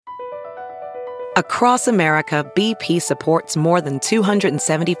Across America, BP supports more than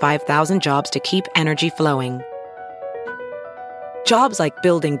 275,000 jobs to keep energy flowing. Jobs like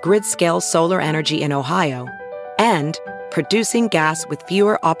building grid-scale solar energy in Ohio and producing gas with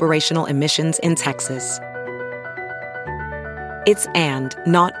fewer operational emissions in Texas. It's and,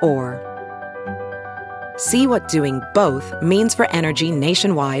 not or. See what doing both means for energy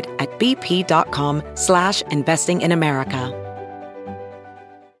nationwide at bp.com/investing in America.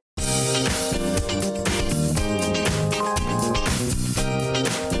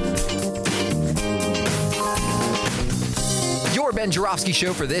 Ben Joravsky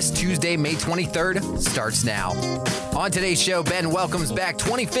Show for this Tuesday, May 23rd starts now. On today's show, Ben welcomes back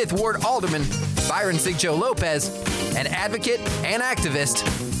 25th Ward Alderman Byron Sigcho-Lopez and advocate and activist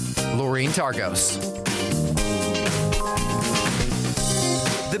Loreen Targos.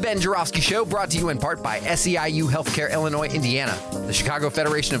 The Ben Joravsky Show brought to you in part by SEIU Healthcare Illinois, Indiana, the Chicago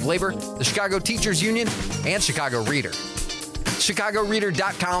Federation of Labor, the Chicago Teachers Union, and Chicago Reader.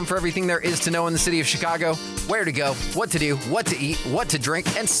 ChicagoReader.com for everything there is to know in the city of Chicago, where to go, what to do, what to eat, what to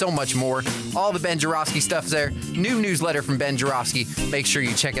drink, and so much more. All the Ben Joravsky stuff's there. New newsletter from Ben Joravsky. Make sure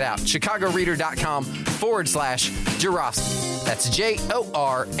you check it out. ChicagoReader.com/Joravsky. That's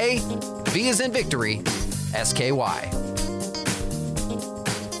JORA, V as in victory, SKY.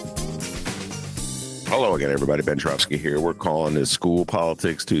 Hello again, everybody. Ben Joravsky here. We're calling this School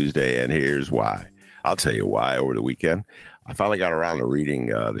Politics Tuesday, and here's why. I'll tell you why over the weekend. I finally got around to reading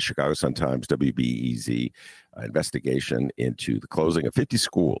the Chicago Sun-Times WBEZ investigation into the closing of 50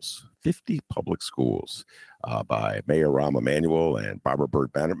 schools, 50 public schools by Mayor Rahm Emanuel and Barbara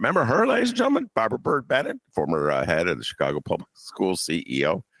Byrd Bennett. Remember her, ladies and gentlemen? Barbara Byrd Bennett, former head of the Chicago Public Schools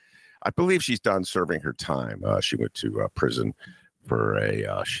CEO. I believe she's done serving her time. She went to prison for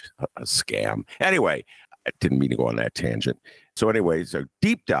a scam. Anyway, I didn't mean to go on that tangent. So anyway, so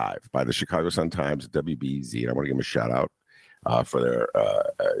deep dive by the Chicago Sun-Times, WBEZ, and I want to give them a shout out for their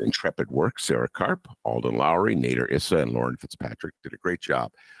intrepid work. Sarah Karp, Alden Lowry, Nader Issa, and Lauren Fitzpatrick did a great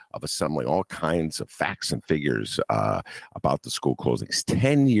job of assembling all kinds of facts and figures about the school closings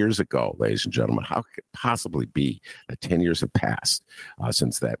 10 years ago, ladies and gentlemen. How could it possibly be that 10 years have passed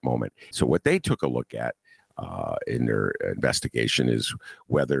since that moment? So what they took a look at in their investigation is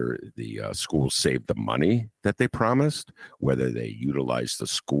whether the schools saved the money that they promised, whether they utilized the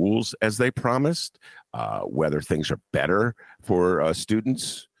schools as they promised, whether things are better for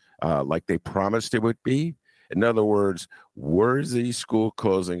students like they promised it would be. In other words, were these school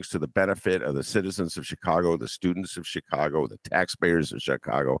closings to the benefit of the citizens of Chicago, the students of Chicago, the taxpayers of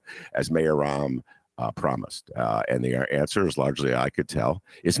Chicago, as Mayor Rahm promised? And the answer, as largely I could tell,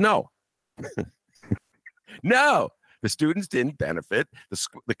 is no. No, the students didn't benefit,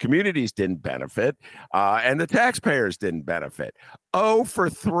 the communities didn't benefit, and the taxpayers didn't benefit. 0 for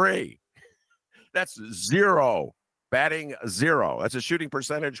 3. That's zero, batting zero. That's a shooting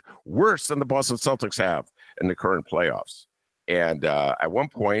percentage worse than the Boston Celtics have in the current playoffs. And at one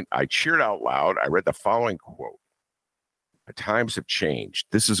point, I cheered out loud. I read the following quote. Times have changed.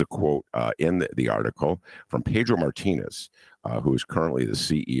 This is a quote in the article from Pedro Martinez, who is currently the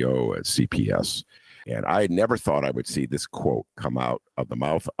CEO at CPS. And I never thought I would see this quote come out of the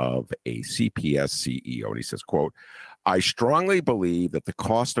mouth of a CPS CEO. And he says, quote, "I strongly believe that the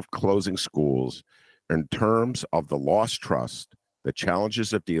cost of closing schools in terms of the lost trust, the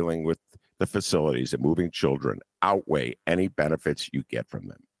challenges of dealing with the facilities and moving children outweigh any benefits you get from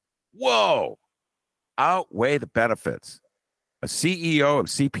them." Whoa! Outweigh the benefits. A CEO of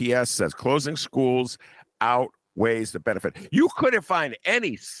CPS says closing schools outweighs the benefit. You couldn't find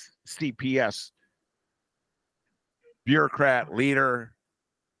any CPS bureaucrat, leader,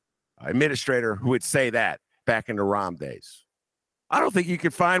 administrator who would say that back in the Rahm days. I don't think you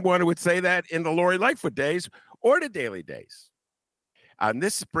could find one who would say that in the Lori Lightfoot days or the Daley days. And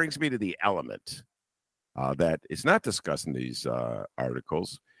this brings me to the element that is not discussed in these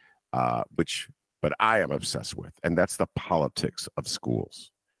articles, but I am obsessed with, and that's the politics of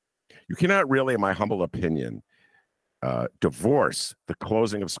schools. You cannot really, in my humble opinion, divorce the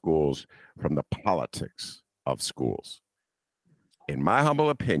closing of schools from the politics of schools. In my humble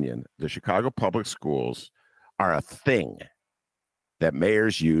opinion, the Chicago public schools are a thing that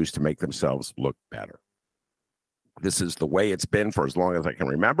mayors use to make themselves look better. This is the way it's been for as long as I can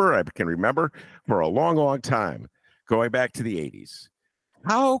remember. I can remember for a long, long time, going back to the 80s.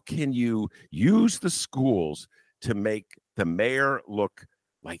 How can you use the schools to make the mayor look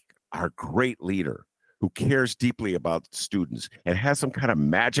like our great leader who cares deeply about students and has some kind of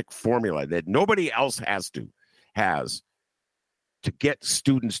magic formula that nobody else has to get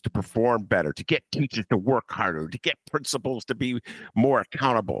students to perform better, to get teachers to work harder, to get principals to be more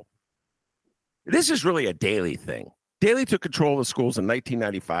accountable? This is really a Daley thing. Daley took control of the schools in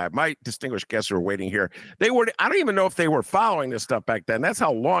 1995. My distinguished guests are waiting here. I don't even know if they were following this stuff back then. That's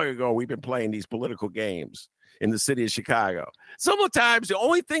how long ago we've been playing these political games in the city of Chicago. Sometimes the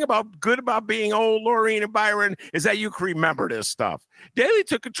only thing good about being old, Loreen and Byron, is that you can remember this stuff. Daley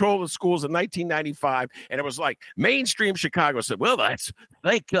took control of the schools in 1995, and it was like mainstream Chicago said, well,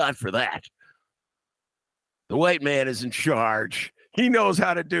 thank God for that. The white man is in charge. He knows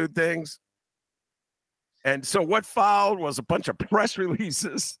how to do things. And so what followed was a bunch of press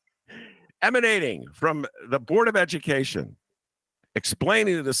releases emanating from the Board of Education,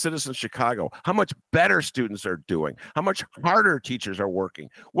 explaining to the citizens of Chicago how much better students are doing, how much harder teachers are working,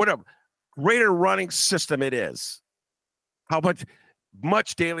 what a greater running system it is, how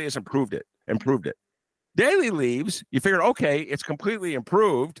much Daley has improved it. Daley leaves, you figure, okay, it's completely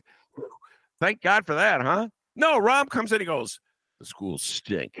improved. Thank God for that, huh? No, Rahm comes in, he goes, the schools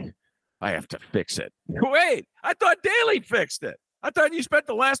stink. I have to fix it. Wait, I thought Daley fixed it. I thought you spent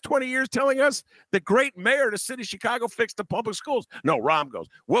the last 20 years telling us the great mayor of the city of Chicago fixed the public schools. No, Rahm goes,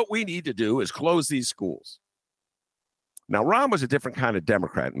 what we need to do is close these schools. Now, Rahm was a different kind of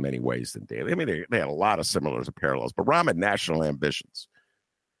Democrat in many ways than Daley. I mean, they had a lot of similars and parallels, but Rahm had national ambitions.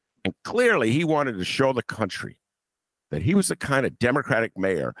 And clearly, he wanted to show the country that he was the kind of Democratic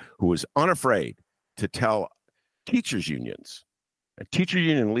mayor who was unafraid to tell teachers' unions and teacher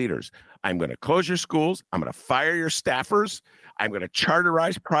union leaders, I'm going to close your schools. I'm going to fire your staffers. I'm going to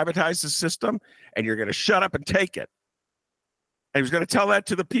privatize the system, and you're going to shut up and take it. And he was going to tell that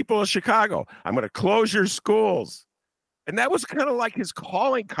to the people of Chicago. I'm going to close your schools. And that was kind of like his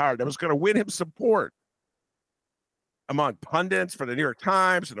calling card that was going to win him support among pundits for the New York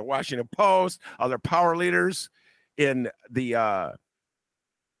Times and the Washington Post, other power leaders in the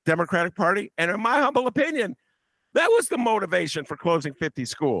Democratic Party. And in my humble opinion, that was the motivation for closing 50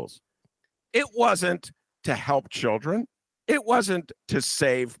 schools. It wasn't to help children. It wasn't to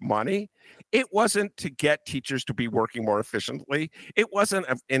save money. It wasn't to get teachers to be working more efficiently. It wasn't,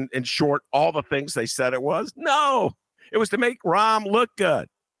 in short, all the things they said it was. No, it was to make Rahm look good.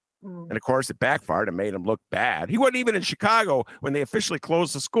 And of course, it backfired and made him look bad. He wasn't even in Chicago when they officially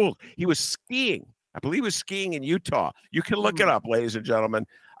closed the schools. He was skiing. I believe he was skiing in Utah. You can look it up, ladies and gentlemen.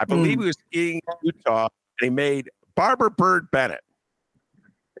 I believe he was skiing in Utah, and he made Barbara Byrd Bennett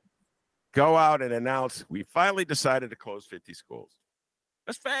go out and announce, we finally decided to close 50 schools.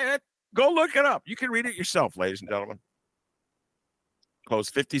 That's fact. Go look it up. You can read it yourself, ladies and gentlemen. Close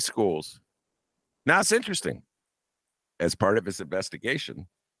 50 schools. Now, it's interesting. As part of his investigation,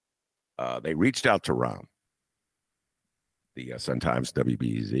 they reached out to Rahm, the Sun-Times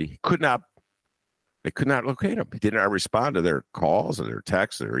WBEZ. They could not locate him. He did not respond to their calls or their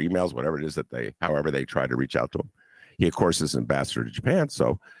texts or emails, whatever it is however they tried to reach out to him. He, of course, is ambassador to Japan,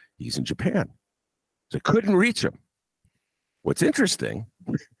 so he's in Japan. So couldn't reach him. What's interesting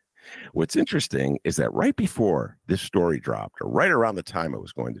is that right before this story dropped, or right around the time it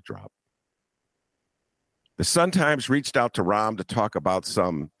was going to drop, the Sun-Times reached out to Rahm to talk about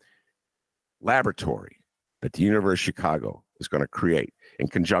some laboratory that the University of Chicago is going to create in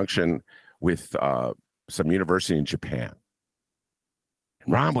conjunction with some university in Japan.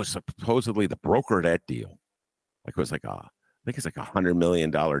 And Rahm was supposedly the broker of that deal. Like it was like I think it's like $100 million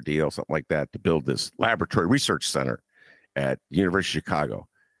deal, something like that, to build this laboratory research center at the University of Chicago.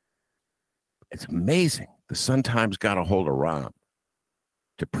 It's amazing. The Sun-Times got a hold of Rahm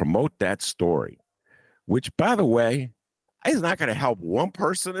to promote that story, which, by the way, is not going to help one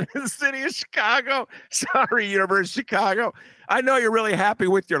person in the city of Chicago. Sorry, University of Chicago. I know you're really happy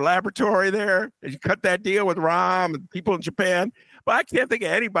with your laboratory there. You cut that deal with Rahm and people in Japan. But I can't think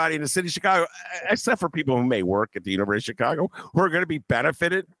of anybody in the city of Chicago, except for people who may work at the University of Chicago, who are going to be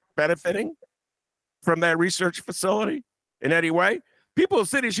benefiting from that research facility in any way. People in the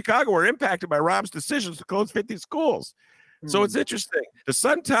city of Chicago were impacted by Rahm's decisions to close 50 schools. So it's interesting. The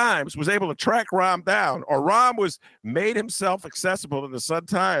Sun-Times was able to track Rahm down, or Rahm made himself accessible to the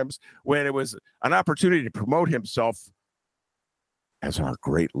Sun-Times when it was an opportunity to promote himself as our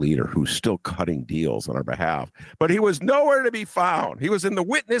great leader who's still cutting deals on our behalf. But he was nowhere to be found. He was in the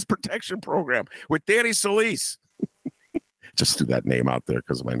Witness Protection Program with Danny Solis. Just threw that name out there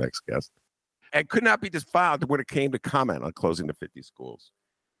because of my next guest. And could not be found when it came to comment on closing the 50 schools.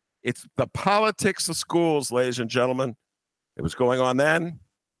 It's the politics of schools, ladies and gentlemen. It was going on then,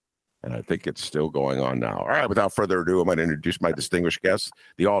 and I think it's still going on now. All right, without further ado, I'm going to introduce my distinguished guest,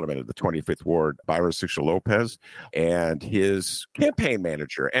 the Alderman of the 25th Ward, Byron Sigcho-Lopez, and his campaign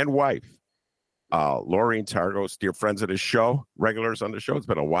manager and wife, Loreen Targos, dear friends of the show, regulars on the show. It's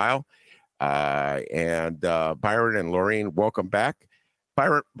been a while. Byron and Loreen, welcome back.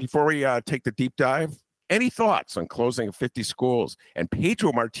 Byron, before we take the deep dive, any thoughts on closing 50 schools? And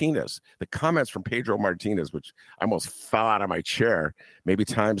Pedro Martinez, the comments from Pedro Martinez, which I almost fell out of my chair, maybe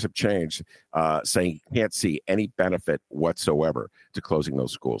times have changed, saying he can't see any benefit whatsoever to closing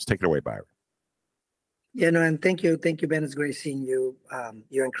those schools. Take it away, Byron. Yeah, no, and thank you, Ben. It's great seeing you,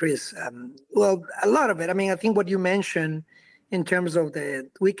 you and Chris. Well, a lot of it. I mean, I think what you mentioned in terms of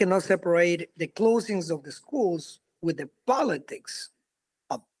we cannot separate the closings of the schools with the politics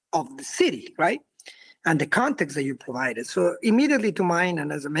of the city, right? And the context that you provided. So immediately to mind,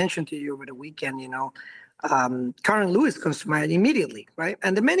 and as I mentioned to you over the weekend, Karen Lewis comes to mind immediately, right?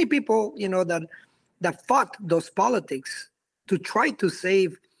 And the many people, that fought those politics to try to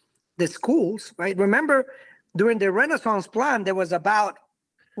save the schools, right? Remember, during the Renaissance plan, there was about,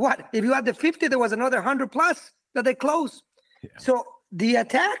 if you had the 50, there was another 100 plus that they closed. Yeah. So the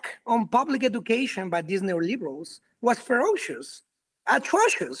attack on public education by these neoliberals was ferocious,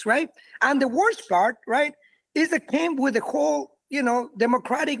 atrocious, right? And the worst part, right, is it came with the whole,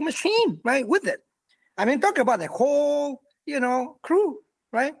 democratic machine, right, with it. I mean, talk about the whole, crew,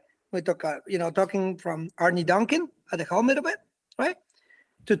 right? We talk, talking from Arnie Duncan at the helmet of it, right?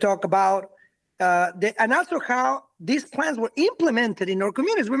 To talk about and also how these plans were implemented in our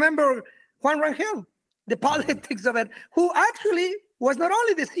communities. Remember Juan Rangel, the politics of it, who actually was not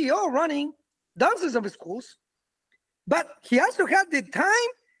only the CEO running dozens of schools, but he also had the time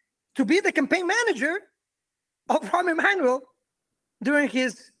to be the campaign manager of Rahm Emanuel during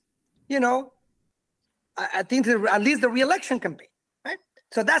his, I think at least the re-election campaign, right?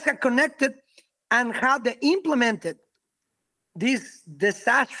 So that's how connected and how they implemented these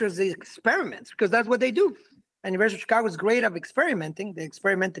disastrous experiments, because that's what they do. And University of Chicago is great at experimenting. They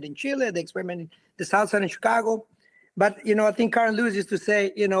experimented in Chile, they experimented in the South Side in Chicago. But, I think Karen Lewis used to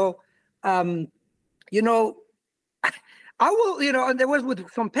say, I will, and there was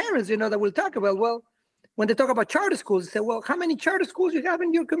with some parents, that will talk about, well, when they talk about charter schools, they say, well, how many charter schools you have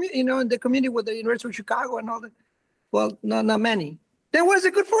in your community, in the community with the University of Chicago and all that? Well, not many. Then what is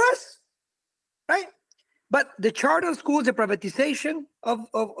it good for us, right? But the charter schools, the privatization of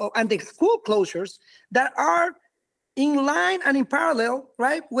and the school closures that are in line and in parallel,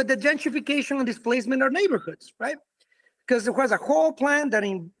 right, with the gentrification and displacement of neighborhoods, right? Because there was a whole plan that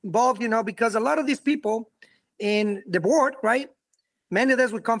involved, because a lot of these people in the board, right, many of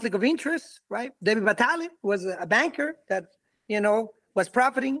them with conflict of interest, right? David Batali was a banker that, was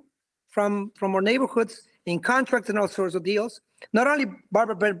profiting from our neighborhoods in contracts and all sorts of deals. Not only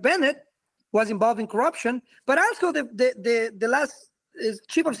Barbara Bennett was involved in corruption, but also the last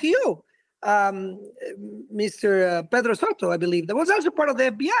chief of CEO, Mr. Pedro Soto, I believe, that was also part of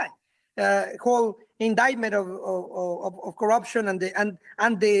the FBI, whole indictment of corruption and the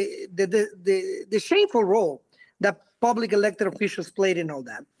shameful role that public elected officials played in all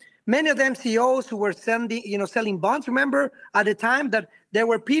that. Many of them CEOs who were selling bonds. Remember at the time that there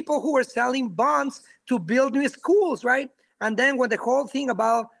were people who were selling bonds to build new schools, right? And then when the whole thing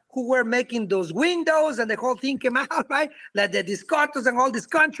about who were making those windows and the whole thing came out, right? Like the Discartos and all these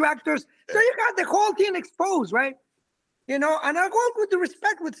contractors. So you got the whole thing exposed, right? And I'll go with the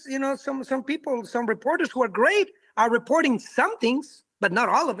respect with, some people, some reporters who are great are reporting some things, but not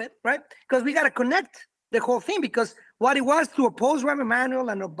all of it, right? Because we got to connect the whole thing, because what it was to oppose Rahm Emanuel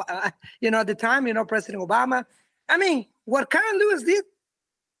and, at the time, President Obama. I mean, what Karen Lewis did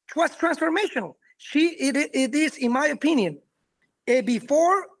was transformational. It is, in my opinion, a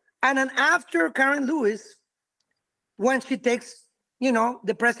before and an after Karen Lewis when she takes,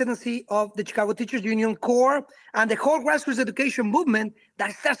 the presidency of the Chicago Teachers Union core and the whole grassroots education movement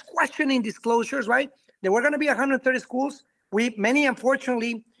that starts questioning disclosures, right? There were going to be 130 schools. Many,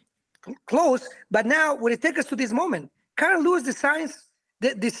 unfortunately, closed. But now, when it takes us to this moment, Karen Lewis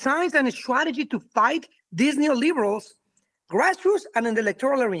designs and a strategy to fight these neoliberals, grassroots and in the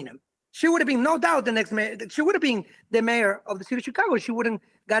electoral arena. She would have been, no doubt, the next mayor. She would have been the mayor of the city of Chicago. She wouldn't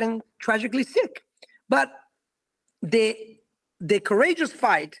gotten tragically sick. But the courageous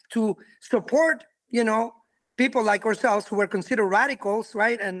fight to support, people like ourselves who were considered radicals,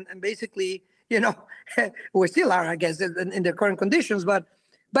 right? And basically, we still are, I guess, in the current conditions. But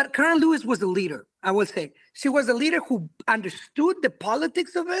Karen Lewis was the leader, I would say. She was a leader who understood the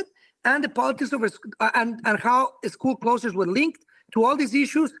politics of it and the politics of and how school closures were linked to all these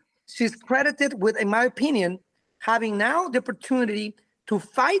issues. She's credited with, in my opinion, having now the opportunity to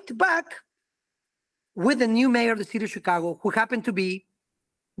fight back with the new mayor of the city of Chicago, who happened to be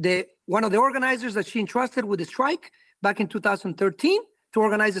one of the organizers that she entrusted with the strike back in 2013 to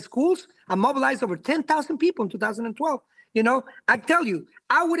organize the schools and mobilize over 10,000 people in 2012. I tell you,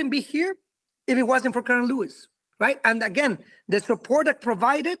 I wouldn't be here if it wasn't for Karen Lewis, right? And again, the support that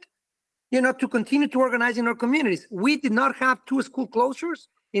provided, to continue to organize in our communities. We did not have 2 school closures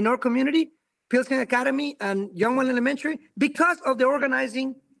in our community, Pilsen Academy and Youngman Elementary, because of the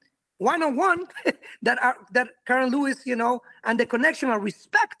organizing one-on-one that Karen Lewis, and the connection and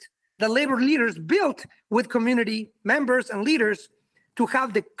respect that labor leaders built with community members and leaders to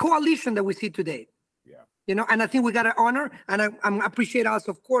have the coalition that we see today. And I think we got to honor, and I appreciate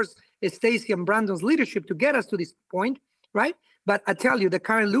also, of course, Stacy and Brandon's leadership to get us to this point, right? But I tell you, that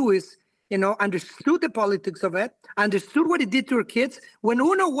Karen Lewis, understood the politics of it, understood what it did to her kids. When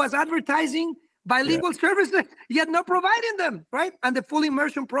UNO was advertising bilingual services, yet not providing them, right? And the full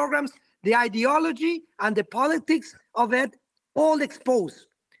immersion programs, the ideology and the politics of it, all exposed,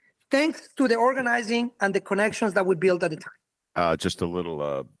 thanks to the organizing and the connections that we built at the time. Just a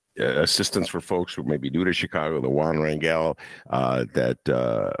little assistance for folks who may be new to Chicago. The Juan Rangel that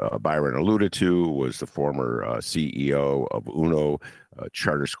Byron alluded to was the former CEO of UNO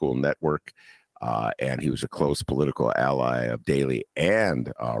Charter School Network, and he was a close political ally of Daley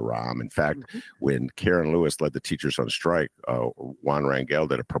and Rahm. In fact, when Karen Lewis led the teachers on strike, Juan Rangel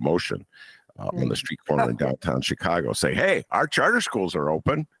did a promotion on the street corner in downtown Chicago, say, "Hey, our charter schools are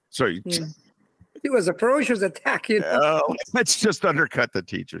open." So it was a ferocious attack. Let's just undercut the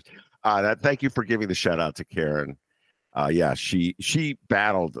teachers. Thank you for giving the shout out to Karen. She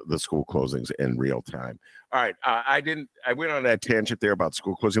battled the school closings in real time. All right, I went on that tangent there about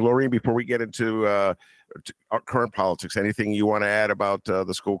school closing. Loreen, before we get into our current politics, anything you want to add about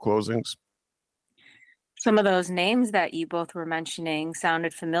the school closings? Some of those names that you both were mentioning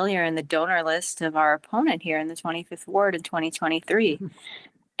sounded familiar in the donor list of our opponent here in the 25th Ward in 2023.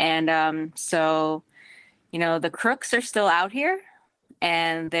 And so, the crooks are still out here,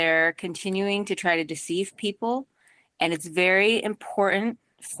 and they're continuing to try to deceive people. And it's very important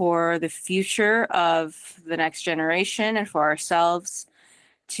for the future of the next generation and for ourselves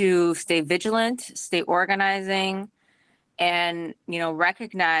to stay vigilant, stay organizing, and,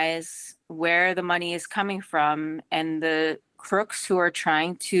 recognize where the money is coming from and the crooks who are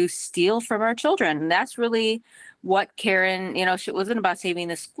trying to steal from our children. And that's really what Karen, it wasn't about saving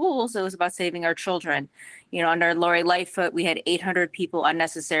the schools, it was about saving our children. Under Lori Lightfoot, we had 800 people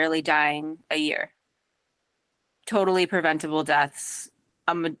unnecessarily dying a year. Totally preventable deaths,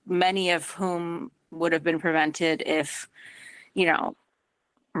 many of whom would have been prevented if,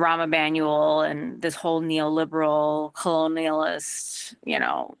 Rahm Emanuel and this whole neoliberal colonialist,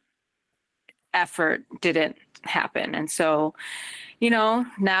 effort didn't happen. And so,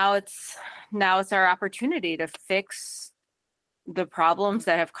 now it's our opportunity to fix the problems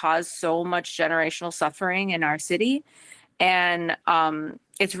that have caused so much generational suffering in our city. And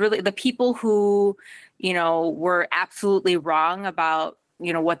it's really the people who, were absolutely wrong about,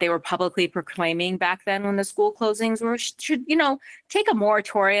 what they were publicly proclaiming back then when the school closings were, should, take a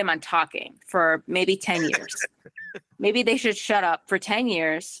moratorium on talking for maybe 10 years. Maybe they should shut up for 10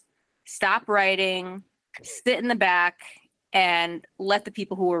 years, stop writing, sit in the back, and let the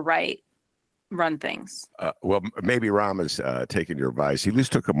people who were right run things. Well, maybe Rahm is taking your advice. He at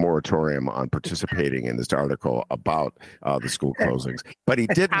least took a moratorium on participating in this article about the school closings, but he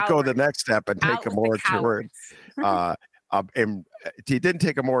didn't go the next step and take a moratorium. And he didn't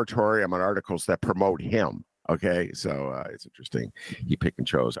take a moratorium on articles that promote him. Okay, so it's interesting. He picked and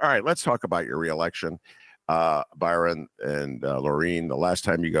chose. All right, let's talk about your reelection, Byron and Loreen. The last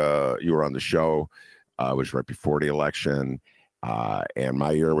time you were on the show was right before the election. And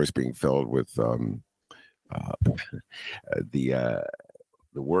my ear was being filled with the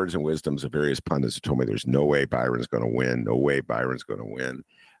words and wisdoms of various pundits who told me there's no way Byron's going to win. No way Byron's going to win.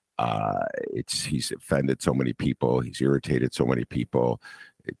 He's offended so many people. He's irritated so many people.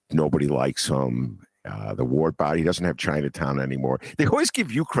 Nobody likes him. The ward body doesn't have Chinatown anymore. They always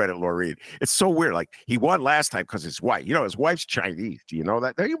give you credit, Loreen. It's so weird. Like, he won last time because his wife, his wife's Chinese. Do you know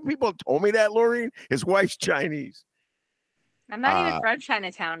that? People told me that, Loreen. His wife's Chinese. I'm not even from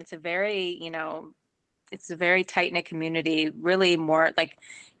Chinatown. It's a very, it's a very tight-knit community. Really more like,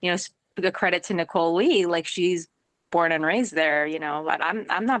 a credit to Nicole Lee. Like, she's born and raised there, but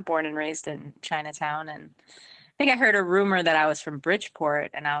I'm not born and raised in Chinatown. And I think I heard a rumor that I was from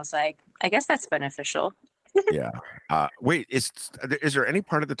Bridgeport, and I was like, I guess that's beneficial. Yeah. Wait, is there any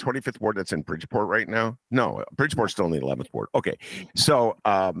part of the 25th Ward that's in Bridgeport right now? No, Bridgeport's still in the 11th Ward. Okay. So,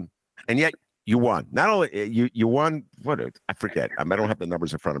 and yet you won. Not only you won, I forget. I don't have the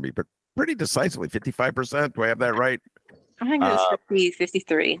numbers in front of me, but pretty decisively, 55%. Do I have that right? I think it was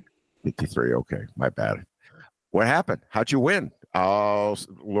 53. 53. Okay. My bad. What happened? How'd you win?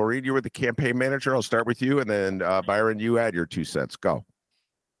 Loreen, you were the campaign manager. I'll start with you. And then Byron, you add your 2 cents. Go.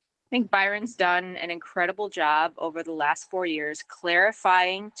 think Byron's done an incredible job over the last 4 years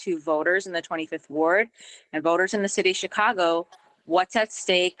clarifying to voters in the 25th Ward and voters in the city of Chicago what's at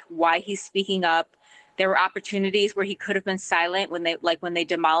stake, why he's speaking up. There were opportunities where he could have been silent when they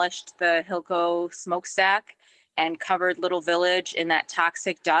demolished the Hilco smokestack and covered Little Village in that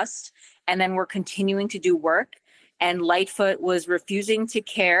toxic dust. And then we're continuing to do work. And Lightfoot was refusing to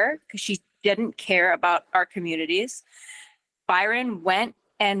care because she didn't care about our communities. Byron went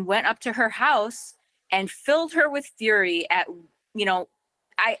up to her house and filled her with fury at,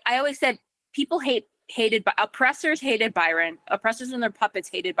 I always said people oppressors hated Byron. Oppressors and their puppets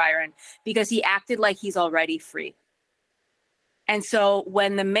hated Byron because he acted like he's already free. And so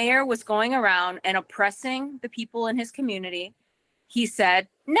when the mayor was going around and oppressing the people in his community, he said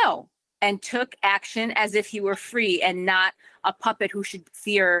no and took action as if he were free and not a puppet who should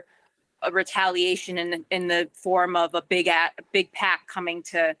fear a retaliation in the form of a big pack coming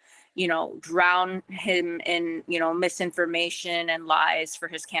to, drown him in, misinformation and lies for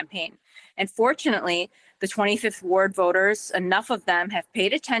his campaign. And fortunately, the 25th Ward voters, enough of them have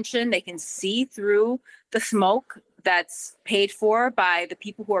paid attention. They can see through the smoke that's paid for by the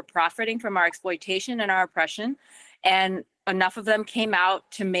people who are profiting from our exploitation and our oppression. And enough of them came out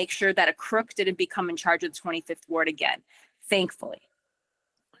to make sure that a crook didn't become in charge of the 25th Ward again, thankfully.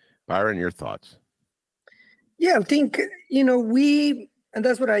 Byron, your thoughts? Yeah, I think, and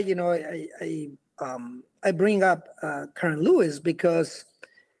that's what I bring up Karen Lewis because,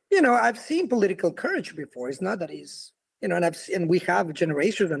 I've seen political courage before. It's not that he's, and we have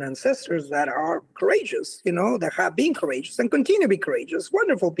generations and ancestors that are courageous, that have been courageous and continue to be courageous,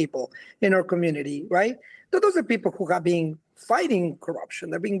 wonderful people in our community, right? Those are people who have been fighting corruption.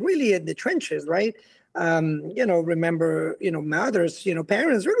 They've been really in the trenches, right? Remember, mothers,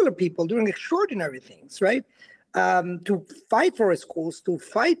 parents, regular people doing extraordinary things, right? To fight for schools, to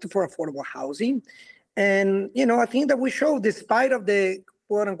fight for affordable housing. And, I think that we show, despite of the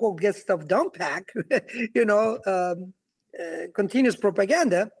quote unquote get stuff done pack, continuous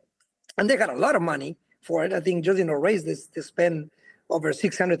propaganda, and they got a lot of money for it. I think just, raised this to spend over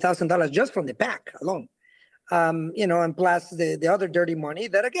 $600,000 just from the pack alone. And plus the other dirty money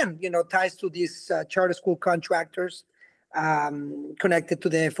that, again, ties to these charter school contractors connected to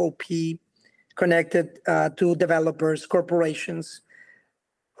the FOP, connected to developers, corporations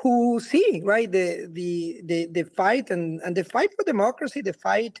who see, right, the fight and the fight for democracy, the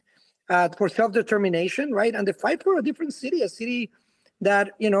fight for self-determination, right, and the fight for a different city, a city that,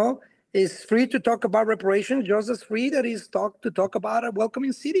 is free to talk about reparations, just as free that is to talk about a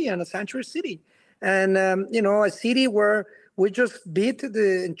welcoming city and a sanctuary city. And, a city where we just beat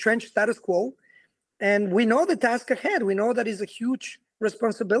the entrenched status quo. And we know the task ahead. We know that is a huge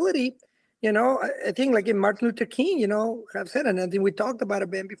responsibility. I think like in Martin Luther King, have said, and I think we talked about it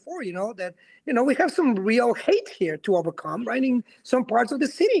before, that, we have some real hate here to overcome, right, in some parts of the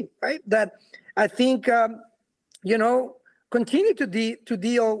city, right, that I think, continue to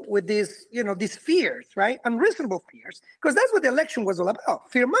deal with these, these fears, right, unreasonable fears, because that's what the election was all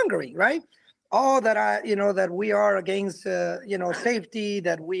about, fear-mongering, right? That we are against, safety,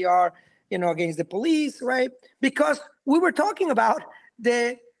 that we are, against the police, right? Because we were talking about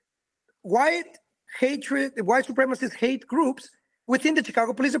the white supremacist hate groups within the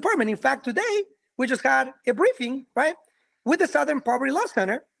Chicago Police Department. In fact, today, we just had a briefing, right, with the Southern Poverty Law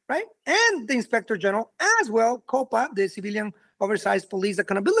Center, right, and the Inspector General, as well, COPA, the Civilian Oversized Police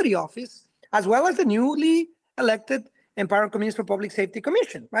Accountability Office, as well as the newly elected Empowered Communities for Public Safety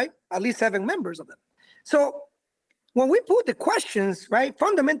Commission, right? At least 7 members of them. So when we put the questions, right,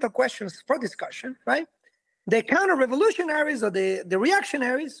 fundamental questions for discussion, right, the counter-revolutionaries or the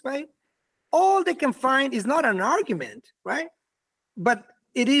reactionaries, right, all they can find is not an argument, right, but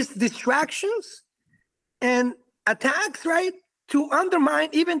it is distractions and attacks, right, to undermine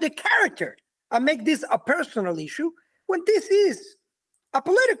even the character and make this a personal issue when this is a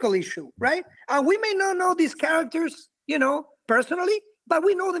political issue, right? And we may not know these characters, personally, but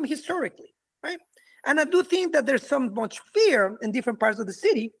we know them historically, right? And I do think that there's so much fear in different parts of the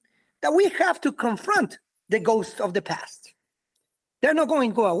city that we have to confront the ghosts of the past. They're not going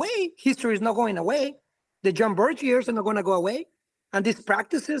to go away. History is not going away. The John Birch years are not going to go away. And these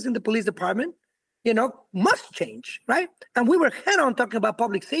practices in the police department, must change, right? And we were head on talking about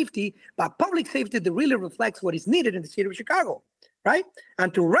public safety, but public safety that really reflects what is needed in the city of Chicago, right?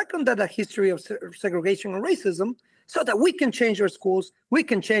 And to reckon that a history of segregation and racism so that we can change our schools, we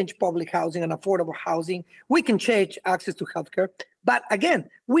can change public housing and affordable housing, we can change access to healthcare. But again,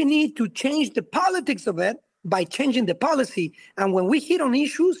 we need to change the politics of it by changing the policy. And when we hit on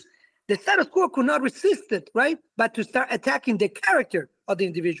issues, the status quo could not resist it, right? But to start attacking the character of the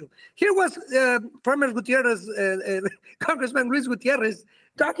individual. Here was Farmer Gutierrez, Congressman Luis Gutierrez,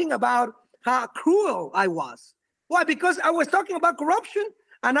 talking about how cruel I was. Why? Because I was talking about corruption,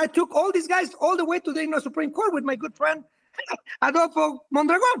 and I took all these guys all the way to the Supreme Court with my good friend Adolfo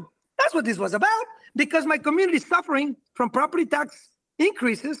Mondragon. That's what this was about, because my community is suffering from property tax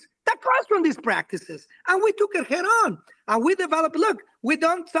increases that comes from these practices. And we took it head on. And we developed, look, we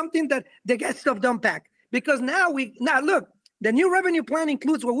done something that the guest stuff don't pack. Because now look, the new revenue plan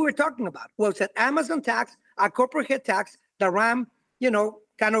includes what we were talking about. Well, it's an Amazon tax, a corporate head tax that Ram,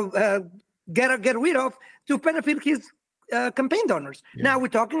 kind of get rid of to benefit his campaign donors. Yeah. Now we're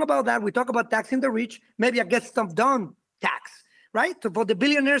talking about that. We talk about taxing the rich, maybe a get stuff done tax, right? So for the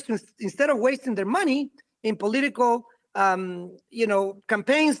billionaires, instead of wasting their money in political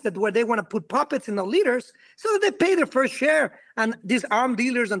campaigns where they want to put puppets in the leaders, so that they pay their fair share, and these armed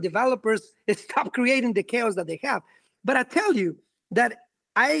dealers and developers stop creating the chaos that they have. But I tell you that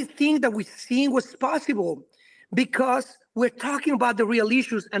I think that we're seeing what's possible because we're talking about the real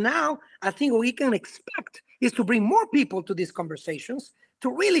issues. And now I think what we can expect is to bring more people to these conversations to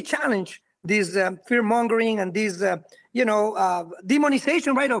really challenge this fear-mongering and this,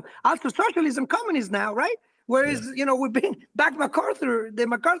 demonization, right, of also socialism, communism now, right? Whereas, we've been back the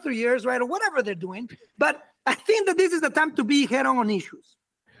MacArthur years, right, or whatever they're doing. But I think that this is the time to be head-on on issues.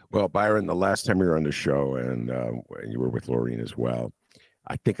 Well, Byron, the last time you were on the show, and you were with Loreen as well,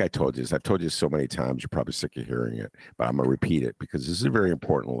 I think I told you this. I've told you so many times, you're probably sick of hearing it, but I'm going to repeat it because this is a very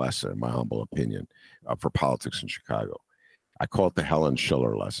important lesson, in my humble opinion, for politics in Chicago. I call it the Helen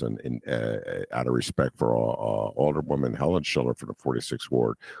Schiller lesson, out of respect for Alderwoman Helen Schiller from the 46th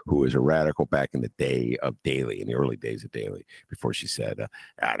Ward, who was a radical back in the day of Daley, in the early days of Daley, before she said,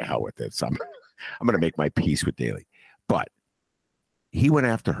 to hell with it. So I'm going to make my peace with Daley. But he went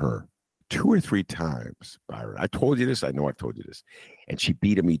after her 2 or 3 times, Byron. I told you this. I know I've told you this. And she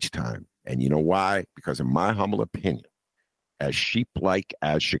beat him each time. And you know why? Because in my humble opinion, as sheep-like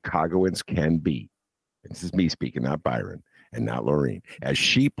as Chicagoans can be, and this is me speaking, not Byron, and not Loreen, as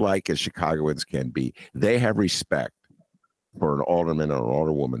sheep-like as Chicagoans can be, they have respect for an alderman or an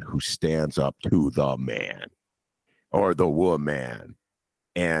alderwoman who stands up to the man or the woman.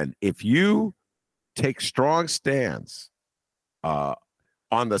 And if you take strong stands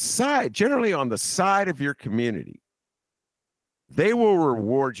on the side, generally on the side of your community, they will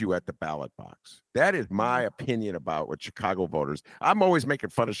reward you at the ballot box. That is my opinion about what Chicago voters. I'm always making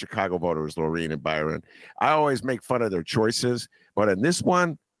fun of Chicago voters, Loreen and Byron. I always make fun of their choices. But in this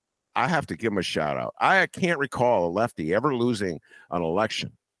one, I have to give them a shout out. I can't recall a lefty ever losing an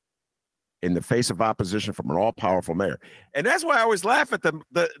election in the face of opposition from an all-powerful mayor. And that's why I always laugh at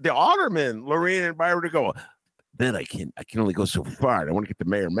the aldermen, Loreen and Byron, to go, then I can only go so far. I don't want to get the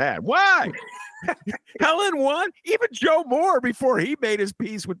mayor mad. Why? Helen won. Even Joe Moore, before he made his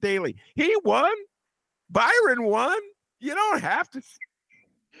peace with Daley, he won. Byron won. You don't have to.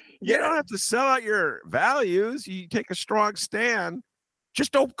 You don't have to sell out your values. You take a strong stand.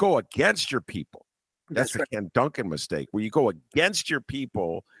 Just don't go against your people. That's the Ken Duncan mistake. Where you go against your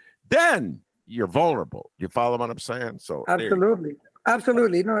people, then you're vulnerable. You follow what I'm saying? So absolutely.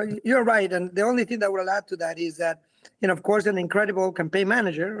 Absolutely. No, you're right. And the only thing that will add to that is that, of course, an incredible campaign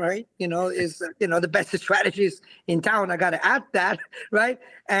manager, right, is, the best strategist in town. I got to add that, right?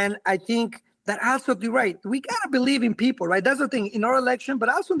 And I think that also, you're right. We got to believe in people, right? That's the thing in our election, but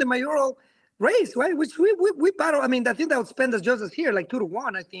also in the mayoral race, right? Which we battle. I mean, I think that would spend us just as here, like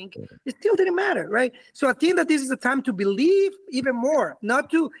 2-1, I think. It still didn't matter, right? So I think that this is a time to believe even more,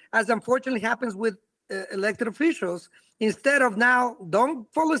 not to, as unfortunately happens with elected officials, instead of now don't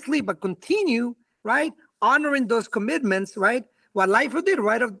fall asleep, but continue, right, honoring those commitments, right? What Lifer did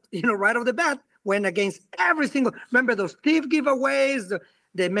right off the bat, went against every single. Remember those thief giveaways,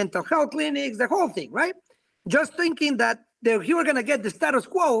 the mental health clinics, the whole thing, right? Just thinking that you were gonna get the status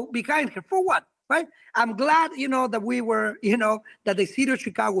quo behind her for what, right? I'm glad, that we were, that the city of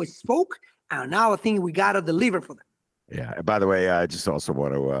Chicago spoke, and now I think we gotta deliver for them. Yeah. And by the way, I just also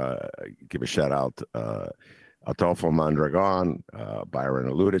want to give a shout out Adolfo Mondragon. Byron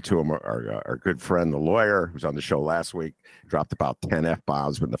alluded to him. Our good friend, the lawyer, who's on the show last week, dropped about 10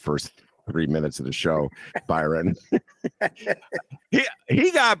 F-bombs in the first 3 minutes of the show. Byron,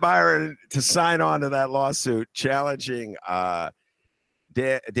 he got Byron to sign on to that lawsuit challenging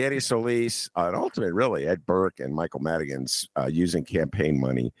Danny Solis, and ultimately, really, Ed Burke and Michael Madigan's using campaign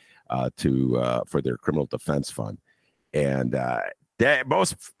money for their criminal defense fund. And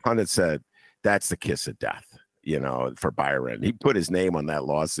most pundits said that's the kiss of death, for Byron. He put his name on that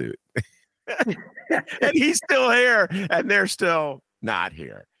lawsuit. And he's still here, and they're still not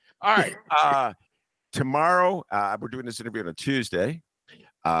here. All right. Tomorrow, we're doing this interview on a Tuesday.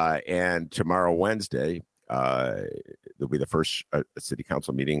 And tomorrow, Wednesday, there'll be the first city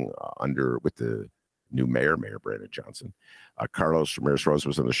council meeting with the new mayor Brandon Johnson. Carlos Ramirez-Rose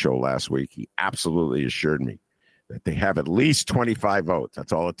was on the show last week. He absolutely assured me that they have at least 25 votes.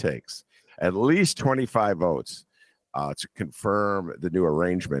 That's all it takes. At least 25 votes to confirm the new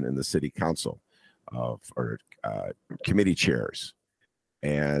arrangement in the city council for committee chairs.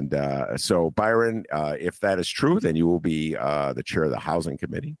 And so, Byron, if that is true, then you will be the chair of the housing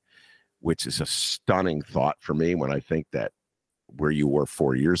committee, which is a stunning thought for me when I think that where you were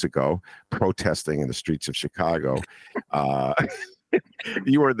 4 years ago, protesting in the streets of Chicago,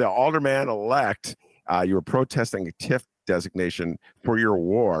 you were the alderman-elect. You were protesting a TIF designation for your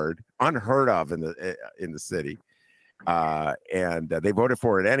ward, unheard of in the city, and they voted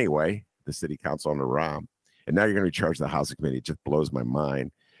for it anyway. The city council under Rahm, and now you're going to be charged of the housing committee. It just blows my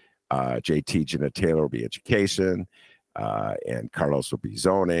mind. JT Jeanette Taylor will be education, and Carlos will be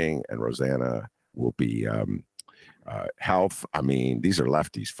zoning, and Rosanna will be health. I mean, these are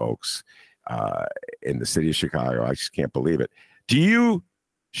lefties, folks, in the city of Chicago. I just can't believe it. Do you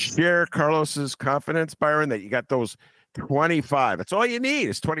share Carlos's confidence, Byron, that you got those 25? That's all you need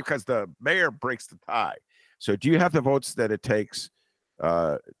is 20, because the mayor breaks the tie. So do you have the votes that it takes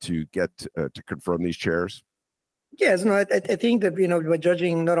to get to confirm these chairs? Yes, no, I think that, we're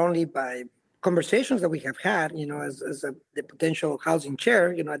judging not only by conversations that we have had, as the potential housing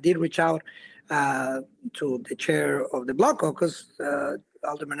chair. I did reach out to the chair of the Block Caucus,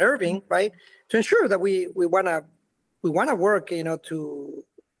 Alderman Irving, right, to ensure that we want to work, to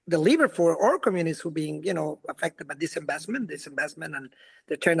deliver for our communities who are being, affected by disinvestment and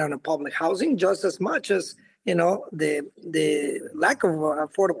the turnout on public housing, just as much as, the lack of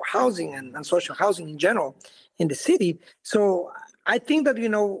affordable housing and social housing in general in the city. So I think that,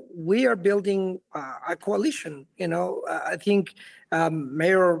 we are building a coalition. I think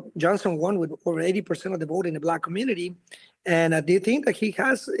Mayor Johnson won with over 80% of the vote in the Black community. And I do think that he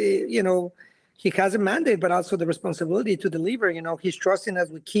has, he has a mandate, but also the responsibility to deliver. He's trusting us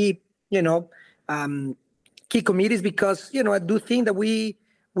with key committees because, I do think that we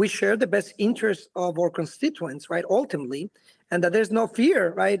share the best interests of our constituents, right, ultimately, and that there's no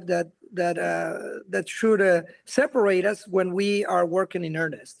fear, right, that should separate us when we are working in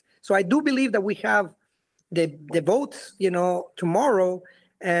earnest. So I do believe that we have the votes, tomorrow,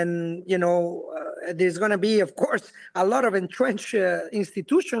 and, there's going to be, of course, a lot of entrenched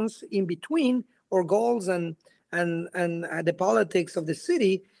institutions in between our goals and the politics of the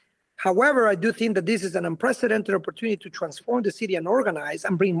city. However, I do think that this is an unprecedented opportunity to transform the city and organize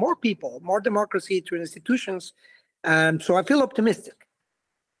and bring more people, more democracy to institutions. So I feel optimistic.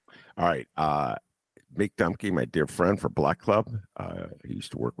 All right. Mick Dumke, my dear friend for Black Club, he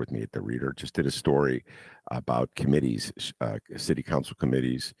used to work with me at the Reader, just did a story about committees, city council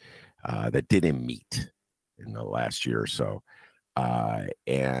committees that didn't meet in the last year or so.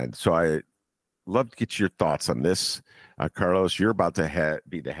 And so I love to get your thoughts on this. Carlos, you're about to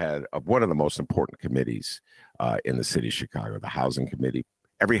be the head of one of the most important committees in the city of Chicago, the housing committee.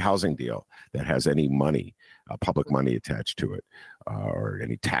 Every housing deal that has any money, public money attached to it, or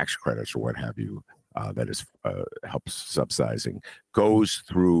any tax credits or what have you, that is helps subsidizing, goes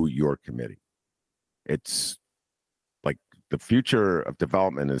through your committee. It's like the future of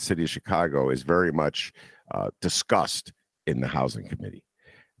development in the city of Chicago is very much discussed in the housing committee.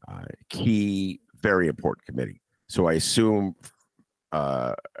 Key, very important committee. So I assume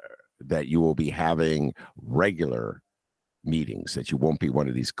that you will be having regular meetings, that you won't be one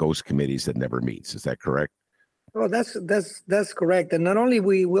of these ghost committees that never meets. Is that correct? Well, that's correct. And not only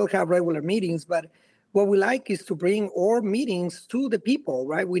we will have regular meetings, but what we like is to bring our meetings to the people,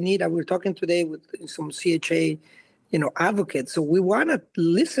 right? We're talking today with some CHA, advocates. So we want to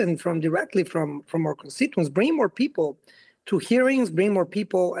listen directly from our constituents, bring more people to hearings, bring more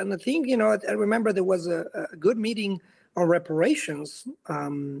people. And I think, I remember there was a good meeting on reparations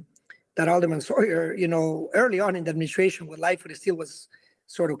that Alderman Sawyer, early on in the administration when Lightfoot still was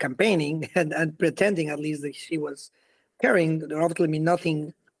sort of campaigning and pretending at least that she was caring. There obviously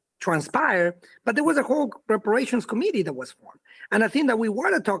nothing transpired, but there was a whole reparations committee that was formed. And I think that we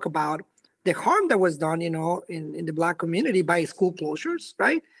want to talk about the harm that was done, in the Black community by school closures,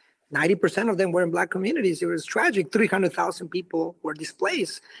 right? 90% of them were in Black communities. It was tragic. 300,000 people were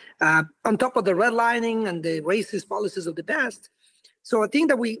displaced on top of the redlining and the racist policies of the past. So I think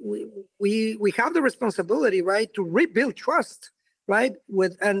that we have the responsibility, right, to rebuild trust, right,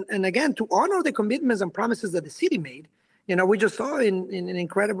 and again, to honor the commitments and promises that the city made. We just saw in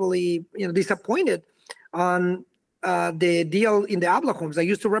incredibly, disappointed on the deal in the Abla homes I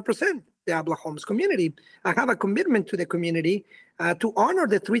used to represent, the Habla Homes community. I have a commitment to the community to honor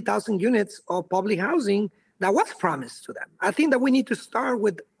the 3,000 units of public housing that was promised to them. I think that we need to start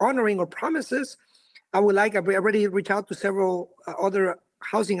with honoring our promises. I've already reached out to several other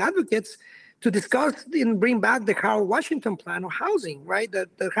housing advocates to discuss and bring back the Harold Washington plan of housing, right? That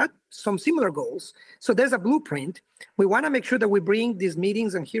had some similar goals. So there's a blueprint. We want to make sure that we bring these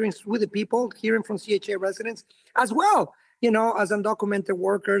meetings and hearings with the people, hearing from CHA residents as well, as undocumented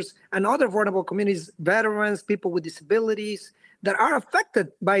workers and other vulnerable communities, veterans, people with disabilities that are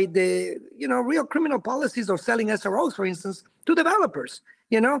affected by the, real criminal policies of selling SROs, for instance, to developers.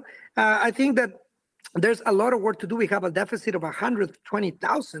 I think that there's a lot of work to do. We have a deficit of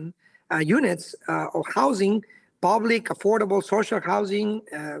 120,000 units of housing, public, affordable, social housing,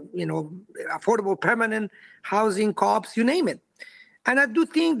 affordable permanent housing, co-ops, you name it. And I do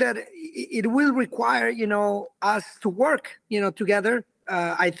think that it will require, us to work, together.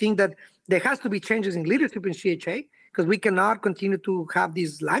 I think that there has to be changes in leadership in CHA because we cannot continue to have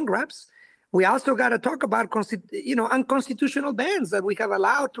these land grabs. We also got to talk about, unconstitutional bans that we have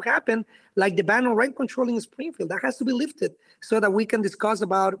allowed to happen, like the ban on rent control in Springfield. That has to be lifted so that we can discuss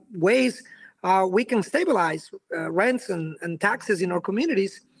about ways we can stabilize rents and taxes in our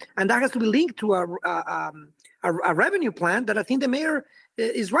communities. And that has to be linked to a revenue plan that I think the mayor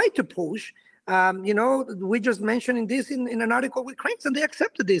is right to push. We just mentioned this in an article with Cranks, and they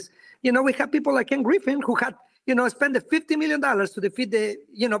accepted this. We have people like Ken Griffin who had spend the $50 million to defeat the,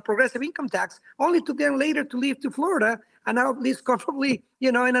 progressive income tax, only to then later to leave to Florida and now live comfortably,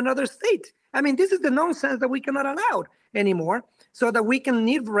 in another state. I mean, this is the nonsense that we cannot allow anymore, so that we can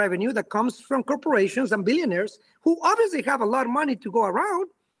need revenue that comes from corporations and billionaires who obviously have a lot of money to go around,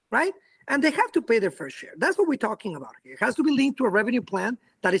 right? And they have to pay their fair share. That's what we're talking about here. It has to be linked to a revenue plan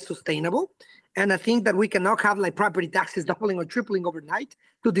that is sustainable. And I think that we cannot have like property taxes doubling or tripling overnight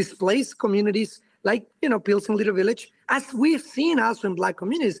to displace communities like, Pilsen Little Village, as we've seen also in Black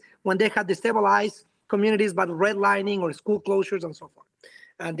communities when they had destabilized communities by redlining or school closures and so forth.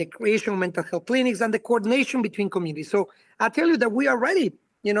 And the creation of mental health clinics and the coordination between communities. So I tell you that we are ready,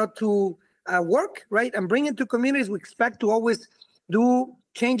 to work, right, and bring it to communities. We expect to always do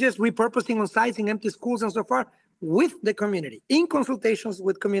changes, repurposing on sites in empty schools and so forth with the community, in consultations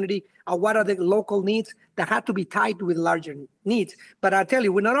with community, what are the local needs that have to be tied with larger needs. But I tell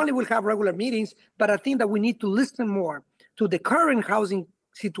you, we not only will have regular meetings, but I think that we need to listen more to the current housing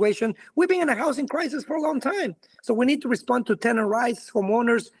situation. We've been in a housing crisis for a long time. So we need to respond to tenant rights,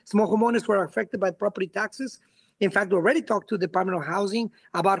 homeowners, small homeowners who are affected by property taxes. In fact, we already talked to the Department of Housing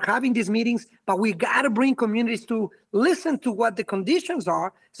about having these meetings, but we got to bring communities to listen to what the conditions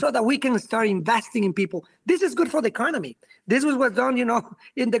are so that we can start investing in people. This is good for the economy. This was what's done,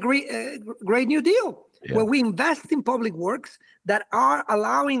 in the Great New Deal, where we invest in public works that are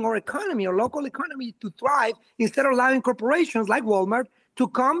allowing our economy, our local economy to thrive instead of allowing corporations like Walmart to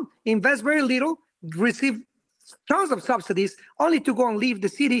come, invest very little, receive tons of subsidies, only to go and leave the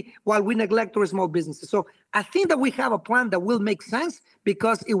city while we neglect our small businesses. So I think that we have a plan that will make sense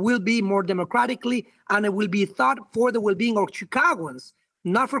because it will be more democratically and it will be thought for the well-being of Chicagoans,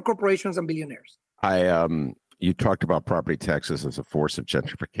 not for corporations and billionaires. You talked about property taxes as a force of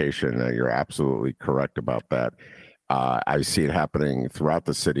gentrification. You're absolutely correct about that. I see it happening throughout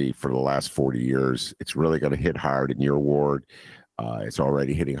the city for the last 40 years. It's really going to hit hard in your ward. It's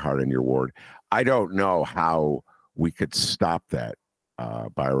already hitting hard in your ward. I don't know how we could stop that,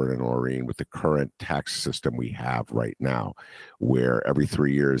 Byron and Loreen, with the current tax system we have right now, where every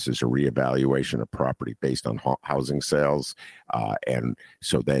 3 years is a reevaluation of property based on housing sales. And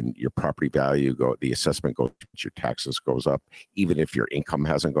so then your property value, the assessment goes, your taxes goes up, even if your income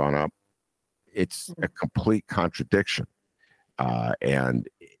hasn't gone up. It's a complete contradiction. And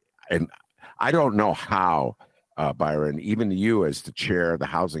I don't know how, Byron, even you as the chair of the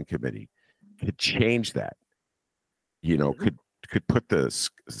housing committee, could change that, could put the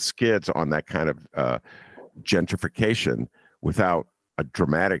skids on that kind of gentrification without a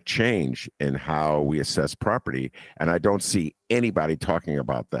dramatic change in how we assess property. And I don't see anybody talking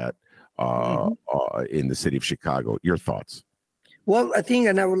about that in the city of Chicago. Your thoughts? Well, I think,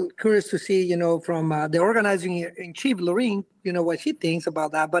 and I was curious to see, from the organizing in chief, Loreen, what she thinks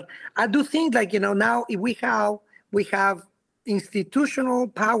about that. But I do think, now if we have institutional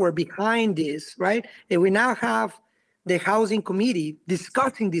power behind this, right? And we now have the housing committee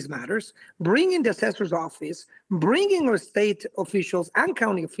discussing these matters, bringing the assessor's office, bringing our state officials and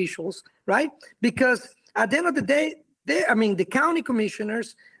county officials, right? Because at the end of the day, the county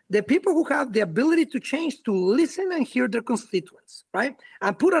commissioners, the people who have the ability to change, to listen and hear their constituents, right?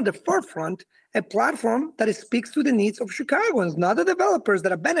 And put on the forefront a platform that speaks to the needs of Chicagoans, not the developers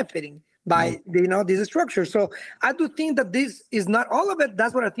that are benefiting by this structure. So I do think that this is not all of it.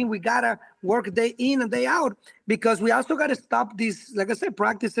 That's what I think we gotta work day in and day out, because we also gotta stop these, like I said,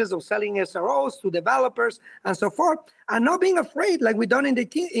 practices of selling SROs to developers and so forth, and not being afraid, like we done in the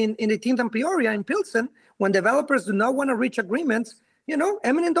 18th and Peoria in Pilsen, when developers do not want to reach agreements,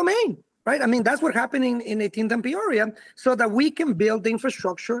 eminent domain. Right? I mean, that's what happened in 18th and Peoria, so that we can build the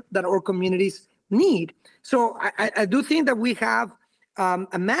infrastructure that our communities need. So I do think that we have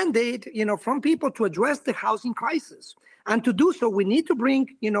a mandate, from people to address the housing crisis. And to do so, we need to bring,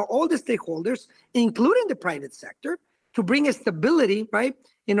 all the stakeholders, including the private sector, to bring a stability, right,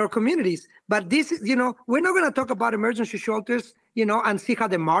 in our communities. But this is, we're not going to talk about emergency shelters, and see how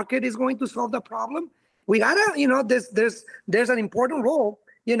the market is going to solve the problem. We gotta, there's an important role,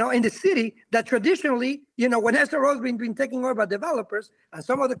 in the city that traditionally, when SROs been taken over by developers, and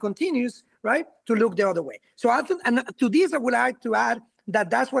some of it continues, right, to look the other way. So and to this, I would like to add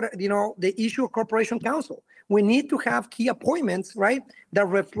that that's what, the issue of corporation counsel. We need to have key appointments, right, that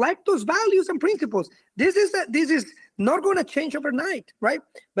reflect those values and principles. This is not going to change overnight, right?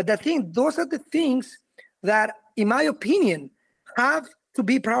 But those are the things that, in my opinion, have to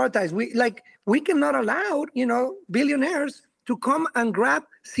be prioritized. We cannot allow, billionaires to come and grab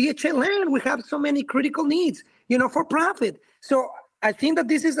CHA land. We have so many critical needs, for profit. So I think that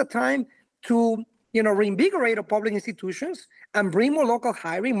this is a time to, reinvigorate our public institutions and bring more local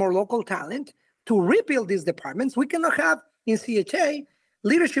hiring, more local talent to rebuild these departments. We cannot have in CHA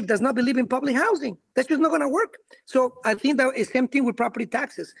leadership does not believe in public housing. That's just not going to work. So I think that is same thing with property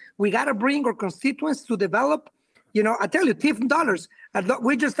taxes. We got to bring our constituents to develop. I tell you, TIF dollars.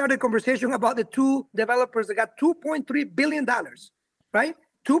 We just started a conversation about the two developers that got $2.3 billion, right?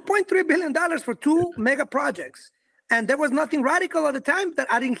 $2.3 billion for two mega projects. And there was nothing radical at the time that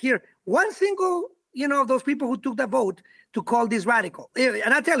I didn't hear one single, of those people who took the vote to call this radical.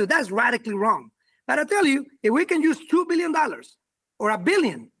 And I tell you, that's radically wrong. But I tell you, if we can use $2 billion or $1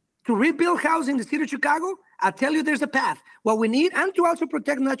 billion to rebuild housing in the city of Chicago, I tell you, there's a path. What we need, and to also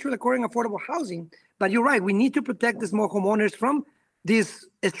protect naturally occurring affordable housing. But you're right, we need to protect the small homeowners from these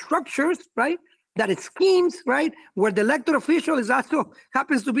structures, right? That it's schemes, right? Where the elected official is also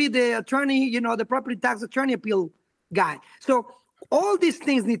happens to be the attorney, the property tax attorney appeal guy. So all these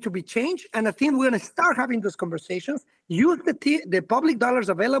things need to be changed. And I think we're going to start having those conversations, use the public dollars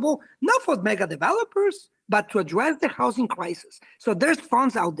available, not for mega developers, but to address the housing crisis. So there's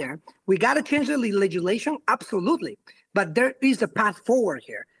funds out there. We got to change the legislation, absolutely. But there is a path forward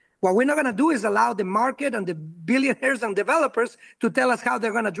here. What we're not going to do is allow the market and the billionaires and developers to tell us how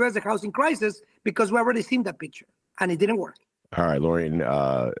they're going to address the housing crisis, because we've already seen that picture, and it didn't work. All right, Loreen,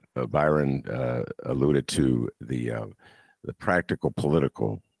 Byron alluded to the practical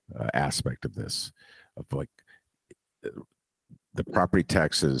political aspect of this, of the property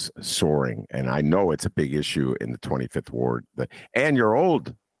taxes soaring. And I know it's a big issue in the 25th Ward and your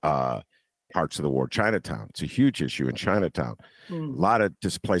old parts of the ward, Chinatown. It's a huge issue in Chinatown. A lot of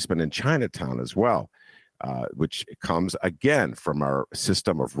displacement in Chinatown as well, which comes again from our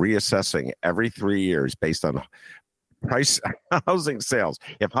system of reassessing every 3 years based on price housing sales.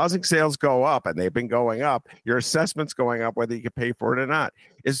 If housing sales go up, and they've been going up, your assessment's going up whether you can pay for it or not.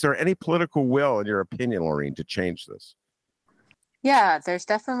 Is there any political will, in your opinion, Loreen, to change this? Yeah, there's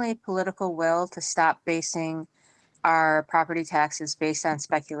definitely political will to stop basing our property taxes based on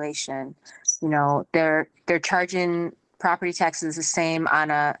speculation. They're charging property taxes the same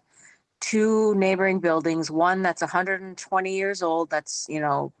on two neighboring buildings, one that's 120 years old, that's,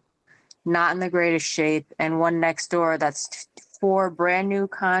 not in the greatest shape, and one next door that's 4 brand new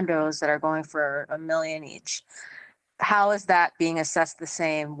condos that are going for $1 million each. How is that being assessed the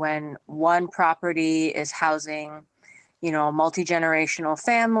same when one property is housing, a multi-generational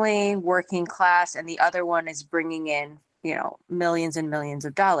family, working class, and the other one is bringing in, millions and millions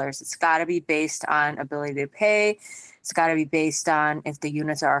of dollars? It's got to be based on ability to pay. It's got to be based on if the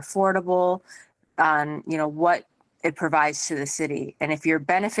units are affordable, on, what it provides to the city. And if you're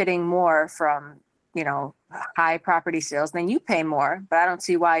benefiting more from, high property sales, then you pay more. But I don't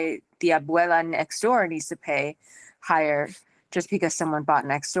see why the abuela next door needs to pay higher just because someone bought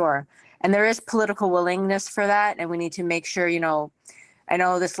next door. And there is political willingness for that. And we need to make sure, I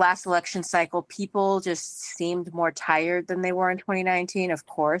know this last election cycle, people just seemed more tired than they were in 2019. Of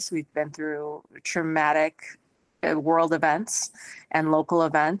course, we've been through traumatic world events and local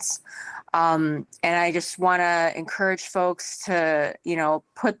events. And I just want to encourage folks to,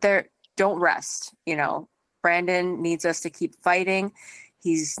 don't rest. Brandon needs us to keep fighting.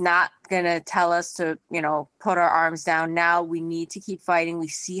 He's not going to tell us to, put our arms down now. We need to keep fighting. We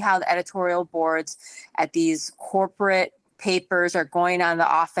see how the editorial boards at these corporate papers are going on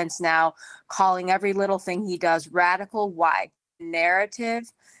the offense now, calling every little thing he does radical. Why? Narrative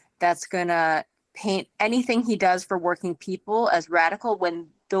that's going to paint anything he does for working people as radical when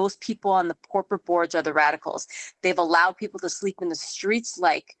those people on the corporate boards are the radicals. They've allowed people to sleep in the streets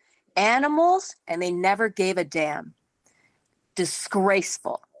like animals, and they never gave a damn.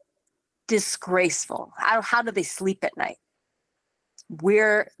 Disgraceful. How do they sleep at night?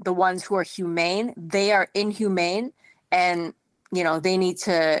 We're the ones who are humane. They are inhumane, and they need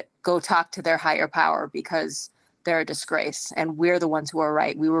to go talk to their higher power because they're a disgrace, and we're the ones who are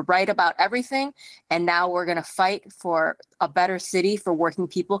right. We were right about everything, and now we're going to fight for a better city for working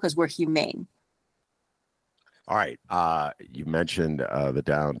people because we're humane. All right. You mentioned the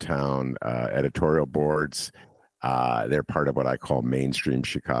downtown editorial boards. They're part of what I call mainstream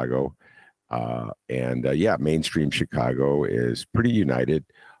Chicago. Mainstream Chicago is pretty united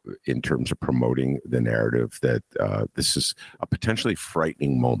in terms of promoting the narrative that this is a potentially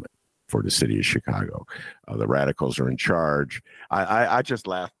frightening moment for the city of Chicago. The radicals are in charge. I just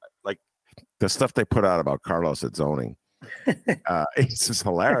laugh, like the stuff they put out about Carlos at zoning. It's just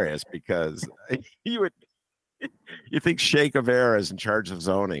hilarious because you think Che Guevara is in charge of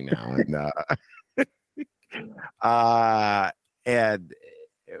zoning now,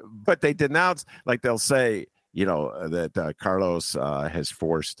 but they denounce, like they'll say, that Carlos has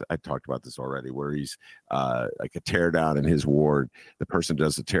forced, I talked about this already, where he's like a tear down in his ward. The person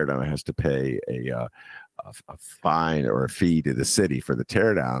does the tear down has to pay a fine or a fee to the city for the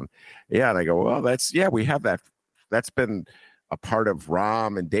tear down. Yeah. And I go, well, we have that. That's been a part of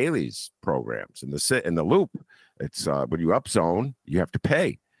Rahm and Daley's programs in the loop. It's when you upzone, you have to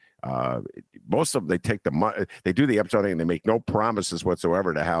pay. Most of them, they take the money, they do the upzoning and they make no promises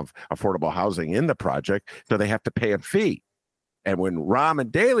whatsoever to have affordable housing in the project. So they have to pay a fee. And when Rahm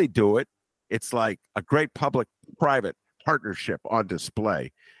and Daley do it, it's like a great public-private partnership on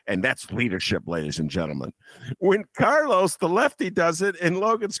display. And that's leadership, ladies and gentlemen. When Carlos, the lefty, does it in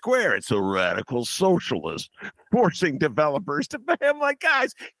Logan Square, it's a radical socialist forcing developers to pay. I'm like,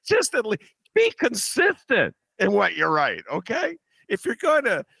 guys, just at least be consistent in what you're right, okay? If you're going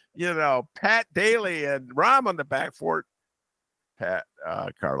to, pat Daley and Rahm on the back for it, pat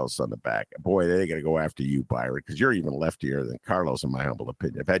Carlos on the back. Boy, they're going to go after you, Byron, because you're even leftier than Carlos, in my humble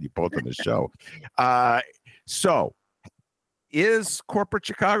opinion. I've had you both on the show. So is corporate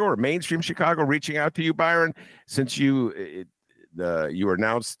Chicago or mainstream Chicago reaching out to you, Byron, since you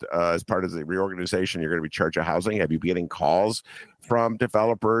announced as part of the reorganization, you're going to be in charge of housing? Have you been getting calls from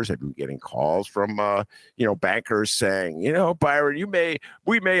developers? Have you been getting calls from, bankers saying, Byron,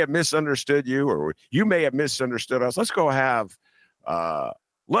 we may have misunderstood you, or you may have misunderstood us. Let's go have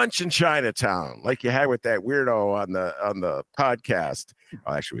lunch in Chinatown, like you had with that weirdo on the podcast.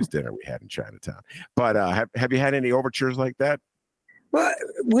 Oh, actually, it was dinner we had in Chinatown. But have you had any overtures like that? Well,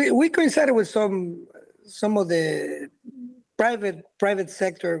 we coincided with some of the private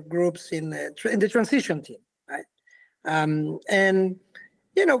sector groups in the transition team, right?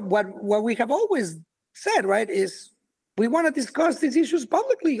 What we have always said, right, is we want to discuss these issues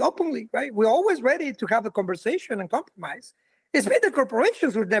publicly, openly, right? We're always ready to have a conversation and compromise. It's been the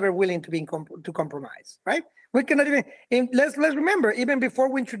corporations who are never willing to compromise, right? We cannot even. Let's remember, even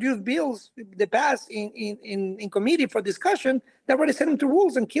before we introduced bills, the past in committee for discussion, they already set them to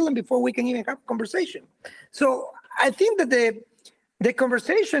rules and kill them before we can even have a conversation. So I think that the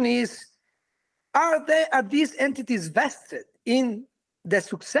conversation is: are these entities vested in the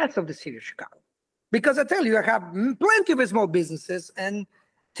success of the city of Chicago? Because I tell you, I have plenty of small businesses and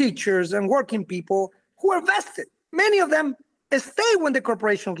teachers and working people who are vested. Many of them stay when the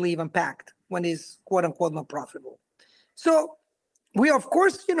corporations leave and packed when it's quote unquote not profitable. So we are, of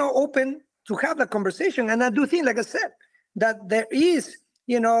course, open to have that conversation. And I do think, like I said, that there is,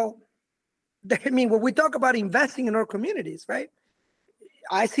 when we talk about investing in our communities, right?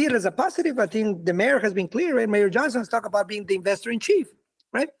 I see it as a positive. I think the mayor has been clear, and Mayor Johnson has talked about being the investor in chief,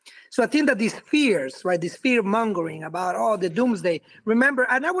 right? So I think that these fears, right, this fear mongering about, the doomsday. Remember,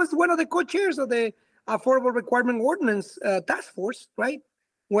 and I was one of the co-chairs of the Affordable Requirement Ordinance Task Force, right?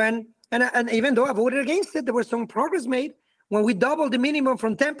 And even though I voted against it, there was some progress made when we doubled the minimum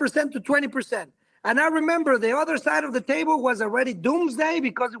from 10% to 20%. And I remember the other side of the table was already doomsday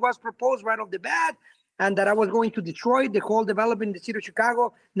because it was proposed right off the bat, and that I was going to destroy the whole development in the city of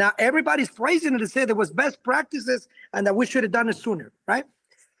Chicago. Now everybody's praising it and say there was best practices and that we should have done it sooner, right?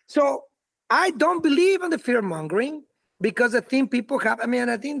 So I don't believe in the fear mongering because I think people have.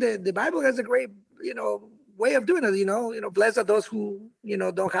 I think the Bible has a great, way of doing it. Blessed are those who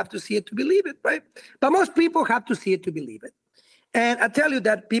don't have to see it to believe it, right? But most people have to see it to believe it. And I tell you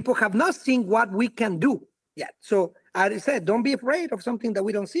that people have not seen what we can do yet. So I said, don't be afraid of something that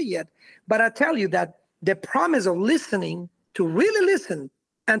we don't see yet. But I tell you that the promise of listening, to really listen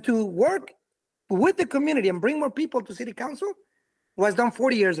and to work with the community and bring more people to city council was done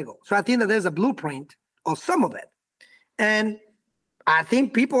 40 years ago. So I think that there's a blueprint of some of it. And I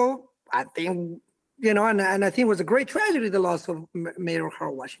think and I think it was a great tragedy, the loss of Mayor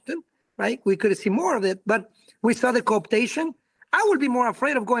Harold Washington, right? We could have seen more of it, but we saw the co-optation. I would be more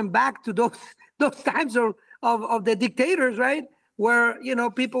afraid of going back to those times of the dictators, right? Where,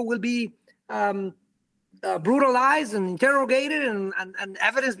 people will be brutalized and interrogated and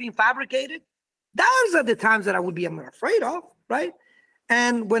evidence being fabricated. Those are the times that I would be more afraid of, right?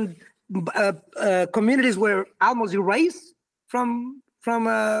 And when communities were almost erased from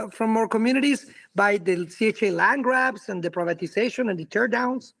more communities by the CHA land grabs and the privatization and the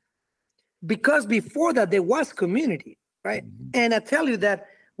teardowns, because before that there was community, right? And I tell you that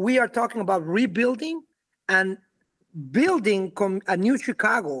we are talking about rebuilding and building a new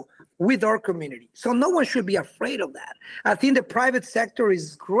Chicago with our community. So no one should be afraid of that. I think the private sector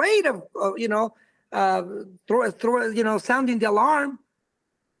is great of sounding the alarm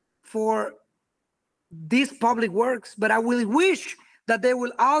for these public works, but I will wish that they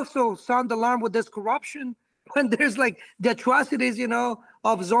will also sound the alarm with this corruption when there's like the atrocities,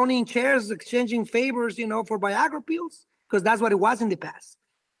 of zoning chairs exchanging favors, for Viagra pills, because that's what it was in the past.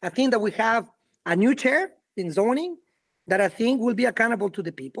 I think that we have a new chair in zoning that I think will be accountable to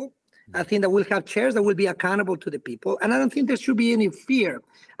the people. I think that we'll have chairs that will be accountable to the people. And I don't think there should be any fear.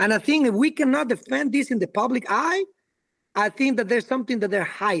 And I think if we cannot defend this in the public eye, I think that there's something that they're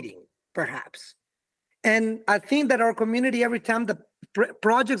hiding, perhaps. And I think that our community, every time the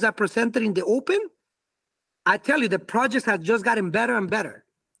projects are presented in the open, I tell you, the projects have just gotten better and better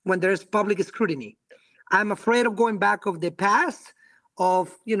when there's public scrutiny. I'm afraid of going back of the past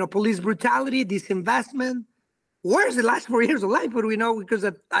of, police brutality, disinvestment. Where's the last 4 years of life? But we know, because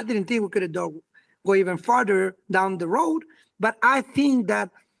I didn't think we could have go even farther down the road. But I think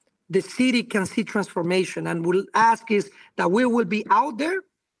that the city can see transformation, and we'll ask is that we will be out there,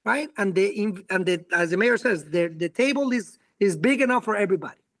 right? And as the mayor says, the table is big enough for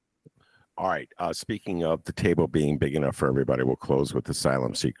everybody. All right. Speaking of the table being big enough for everybody, we'll close with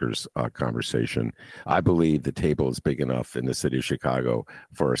asylum seekers conversation. I believe the table is big enough in the city of Chicago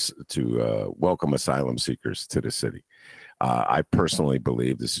for us to welcome asylum seekers to the city. I personally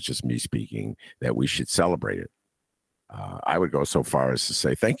believe, this is just me speaking, that we should celebrate it. I would go so far as to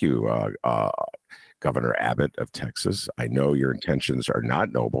say thank you, Governor Abbott of Texas. I know your intentions are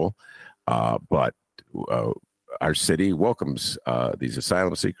not noble, but our city welcomes these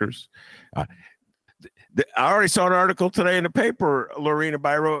asylum seekers. I already saw an article today in the paper, Loreen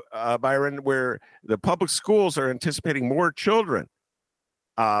and Byron, where the public schools are anticipating more children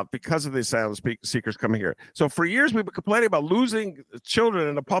because of the asylum seekers coming here. So for years, we've been complaining about losing children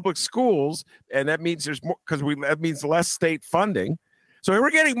in the public schools, and that means there's more, that means less state funding. So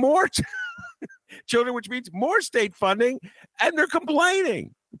we're getting more children, which means more state funding, and they're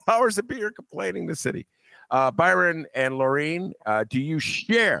complaining. The powers that be are complaining, the city. Byron and Loreen, do you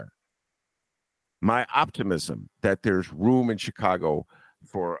share my optimism that there's room in Chicago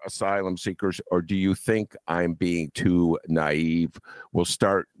for asylum seekers, or do you think I'm being too naive? We'll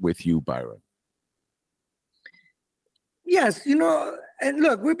start with you, Byron. Yes, and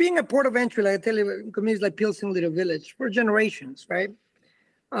look, we're being a port of entry, like I tell you, communities like Pilsen Little Village for generations, right?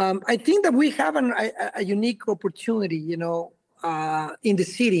 I think that we have a unique opportunity, in the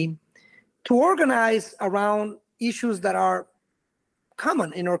city to organize around issues that are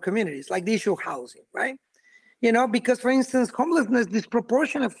common in our communities, like the issue of housing, right? Because, for instance, homelessness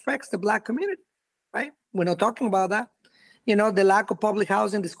disproportionately affects the Black community, right? We're not talking about that. The lack of public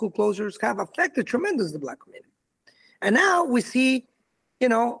housing, the school closures have affected tremendously the Black community. And now we see,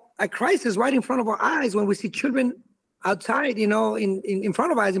 a crisis right in front of our eyes when we see children outside, in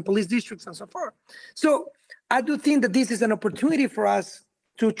front of us in police districts and so forth. So I do think that this is an opportunity for us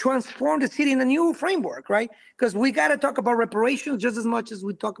to transform the city in a new framework, right? Because we got to talk about reparations just as much as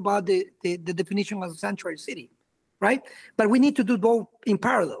we talk about the definition of a sanctuary city, right? But we need to do both in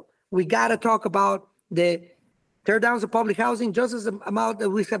parallel. We got to talk about the tear downs of public housing just as amount that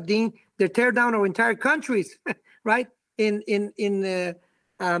we have done the tear down of entire countries, right? In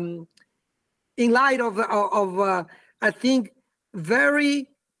light of I think very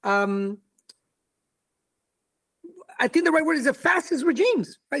I think the right word is the fascist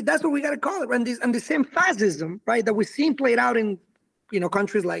regimes, right? That's what we got to call it. And the same fascism, right, that we've seen played out in,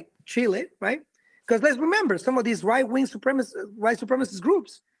 countries like Chile, right? Because let's remember, some of these white supremacist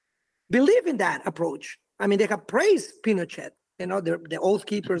groups believe in that approach. I mean, they have praised Pinochet, the Oath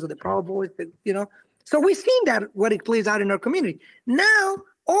Keepers or the Proud Boys, So we've seen that what it plays out in our community. Now,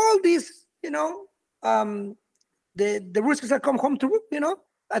 all these, the roosters have come home to roost,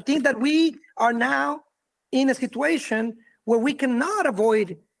 I think that we are now in a situation where we cannot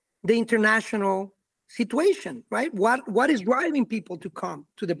avoid the international situation, right? What is driving people to come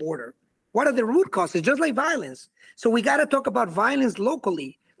to the border? What are the root causes? Just like violence. So we got to talk about violence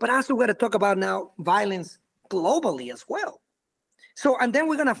locally, but also we got to talk about now violence globally as well. So, and then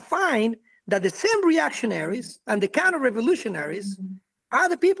we're going to find that the same reactionaries and the counter-revolutionaries are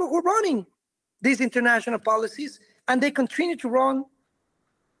the people who are running these international policies, and they continue to run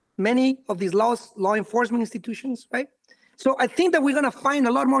many of these law enforcement institutions, right? So I think that we're going to find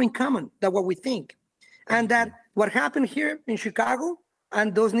a lot more in common than what we think. And that what happened here in Chicago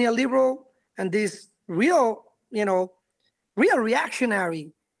and those neoliberal and these real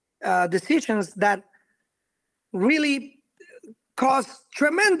reactionary decisions that really cause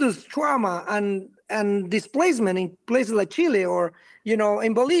tremendous trauma and displacement in places like Chile or,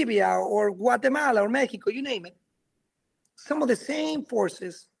 in Bolivia or Guatemala or Mexico, you name it. Some of the same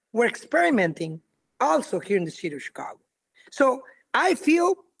forces were experimenting also here in the city of Chicago. So I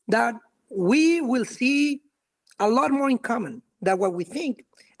feel that we will see a lot more in common than what we think.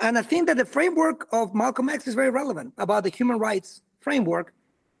 And I think that the framework of Malcolm X is very relevant about the human rights framework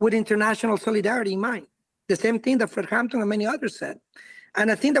with international solidarity in mind. The same thing that Fred Hampton and many others said.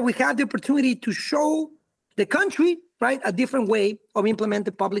 And I think that we have the opportunity to show the country, right, a different way of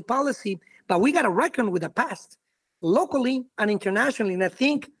implementing public policy, but we got to reckon with the past, locally and internationally. And I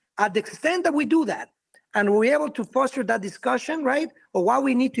think at the extent that we do that, and we're able to foster that discussion, right, of what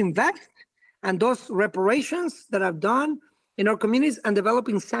we need to invest and those reparations that I've done in our communities and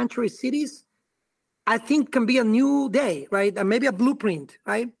developing sanctuary cities, I think can be a new day, right, and maybe a blueprint,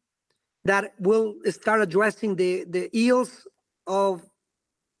 right, that will start addressing the ills of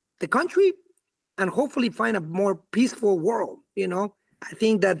the country and hopefully find a more peaceful world, I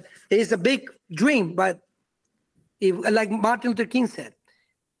think that it is a big dream, but like Martin Luther King said,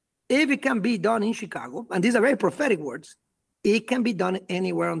 if it can be done in Chicago, and these are very prophetic words, it can be done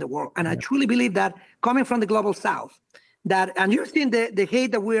anywhere in the world. And I truly believe that coming from the global South, and you're seeing the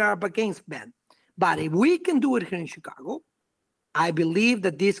hate that we are up against, Ben, but if we can do it here in Chicago, I believe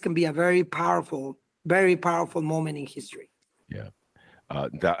that this can be a very powerful moment in history. Yeah.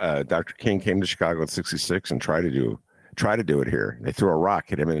 Dr. King came to Chicago in '66 and tried to do it here. They threw a rock,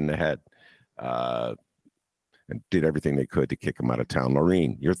 hit him in the head, and did everything they could to kick him out of town.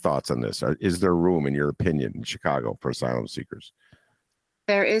 Loreen, your thoughts on this? Is there room, in your opinion, in Chicago for asylum seekers?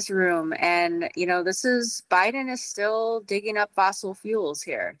 There is room. And, Biden is still digging up fossil fuels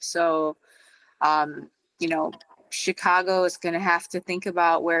here. So, Chicago is going to have to think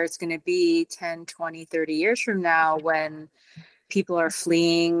about where it's going to be 10, 20, 30 years from now when people are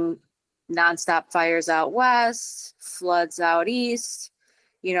fleeing nonstop fires out west, floods out east.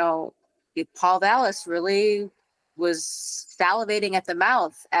 Paul Vallis really was salivating at the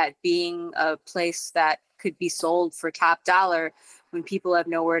mouth at being a place that could be sold for top dollar when people have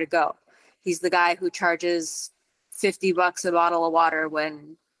nowhere to go. He's the guy who charges $50 a bottle of water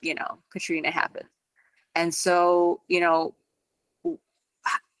when, Katrina happened. And so,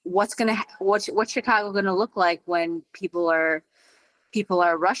 what's Chicago going to look like when people are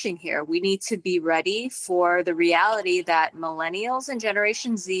rushing here? We need to be ready for the reality that millennials and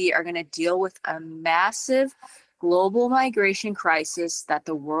Generation Z are going to deal with a massive global migration crisis that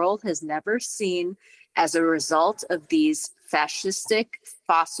the world has never seen as a result of these fascistic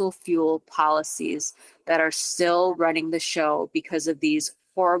fossil fuel policies that are still running the show because of these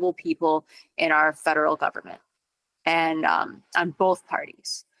horrible people in our federal government and on both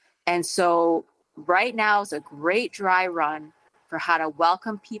parties. And so right now is a great dry run for how to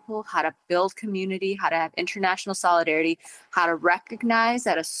welcome people, how to build community, how to have international solidarity, how to recognize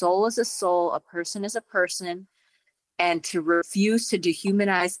that a soul is a soul, a person is a person, and to refuse to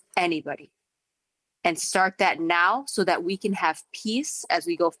dehumanize anybody. And start that now so that we can have peace as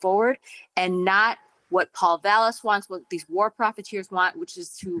we go forward, and not what Paul Vallis wants, what these war profiteers want, which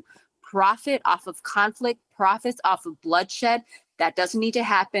is to profit off of conflict, profits off of bloodshed. That doesn't need to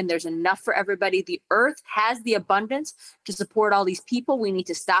happen. There's enough for everybody. The earth has the abundance to support all these people. We need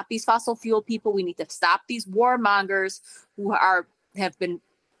to stop these fossil fuel people. We need to stop these warmongers who have been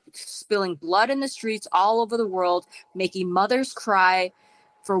spilling blood in the streets all over the world, making mothers cry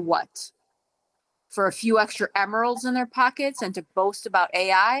for what? For a few extra emeralds in their pockets and to boast about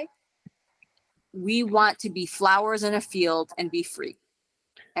AI. We want to be flowers in a field and be free.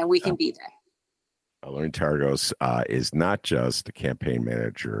 And we can be that. Loreen Targos is not just the campaign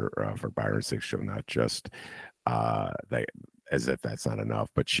manager for Byron Sigcho, not just as if that's not enough,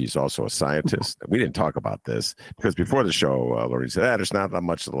 but she's also a scientist. We didn't talk about this because before the show, Loreen said, there's not that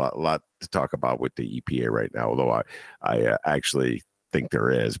much, a lot to talk about with the EPA right now, although I actually think there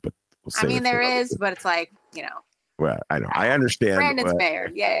is, but we'll say there is, but it's like, well, I know. I understand. Brandon's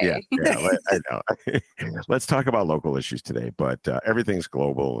mayor. Yay. Yeah, I know. Let's talk about local issues today, but everything's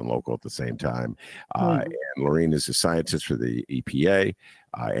global and local at the same time. And Loreen is a scientist for the EPA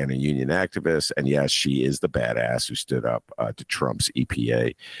and a union activist. And yes, she is the badass who stood up to Trump's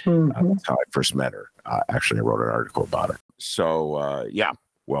EPA. That's how I first met her. Actually, I wrote an article about her. So, yeah,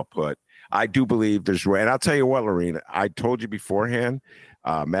 well put. I do believe there's, and I'll tell you what, Loreen, I told you beforehand,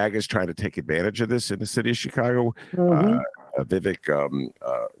 MAGA is trying to take advantage of this in the city of Chicago. Vivek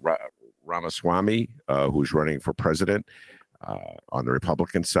Ramaswamy, who's running for president on the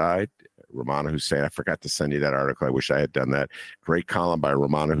Republican side. Romana Hussein, I forgot to send you that article. I wish I had done that. Great column by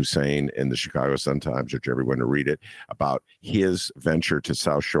Romana Hussein in the Chicago Sun-Times. Urge everyone to read it about his venture to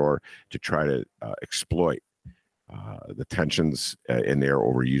South Shore to try to exploit the tensions in there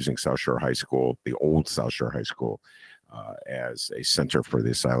over using South Shore High School, the old South Shore High School, as a center for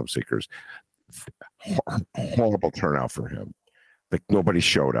the asylum seekers. Horrible turnout for him. Like nobody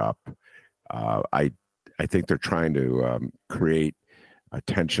showed up. I think they're trying to create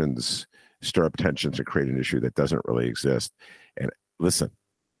tensions, stir up tensions, and create an issue that doesn't really exist. And listen,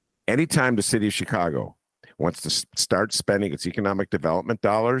 anytime the city of Chicago wants to start spending its economic development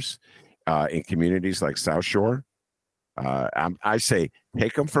dollars in communities like South Shore, I say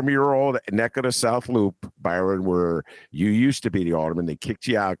take them from your old neck of the South Loop, Byron, where you used to be the alderman. They kicked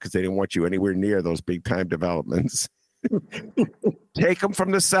you out because they didn't want you anywhere near those big time developments. Take them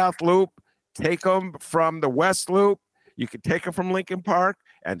from the South Loop. Take them from the West Loop. You can take them from Lincoln Park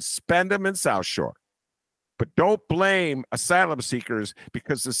and spend them in South Shore. But don't blame asylum seekers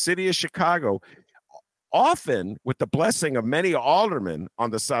because the city of Chicago, often with the blessing of many aldermen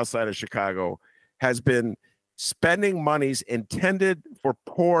on the south side of Chicago, has been spending monies intended for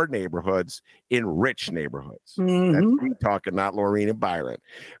poor neighborhoods in rich neighborhoods. That's me talking, not Loreen and Byron.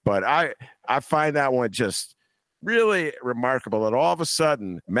 But I find that one just really remarkable that all of a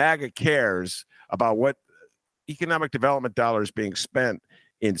sudden MAGA cares about what economic development dollars being spent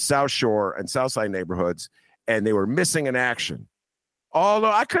in South Shore and Southside neighborhoods, and they were missing in action.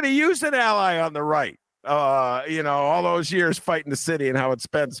 Although I could have used an ally on the right, all those years fighting the city and how it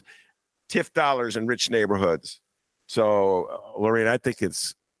spends TIF dollars in rich neighborhoods. So, Loreen, I think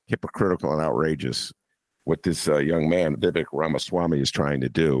it's hypocritical and outrageous what this young man, Vivek Ramaswamy, is trying to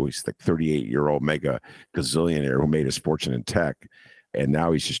do. He's the 38-year-old mega gazillionaire who made his fortune in tech. And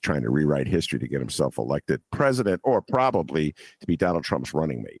now he's just trying to rewrite history to get himself elected president or probably to be Donald Trump's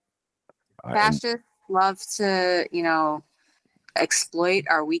running mate. Fascists love to, exploit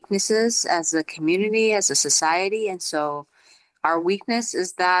our weaknesses as a community, as a society. And so our weakness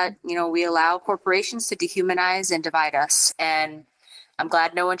is that, we allow corporations to dehumanize and divide us. And I'm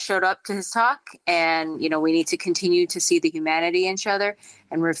glad no one showed up to his talk. And, we need to continue to see the humanity in each other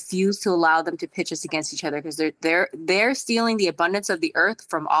and refuse to allow them to pitch us against each other because they're stealing the abundance of the earth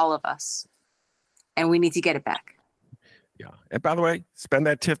from all of us. And we need to get it back. Yeah. And by the way, spend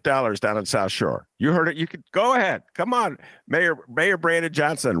that TIF dollars down in South Shore. You heard it. You could go ahead. Come on, Mayor Brandon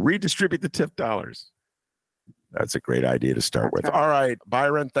Johnson, redistribute the TIF dollars. That's a great idea to start with. All right,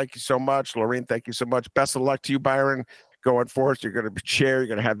 Byron, thank you so much. Loreen, thank you so much. Best of luck to you, Byron. Going forth, you're going to chair. You're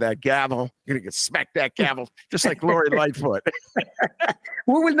going to have that gavel. You're going to smack that gavel just like Lori Lightfoot.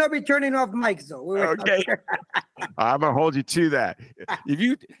 We will not be turning off mics, though. Okay. I'm going to hold you to that. If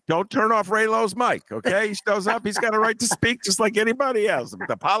you don't turn off Ray Lowe's mic, okay? He shows up. He's got a right to speak just like anybody else. If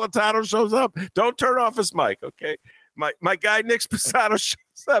the Napolitano shows up, don't turn off his mic, okay? My guy, Nick Spasano,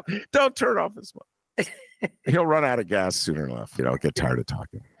 shows up. Don't turn off his mic. He'll run out of gas sooner enough. Get tired of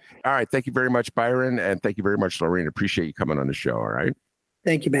talking. All right. Thank you very much, Byron. And thank you very much, Loreen. Appreciate you coming on the show. All right.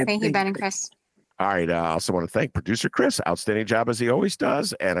 Thank you, Ben. Thank you, Ben and Chris. All right. I also want to thank producer Chris. Outstanding job as he always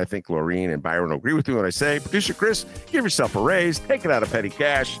does. And I think Loreen and Byron will agree with me when I say, producer Chris, give yourself a raise. Take it out of petty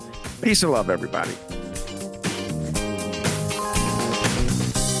cash. Peace and love, everybody.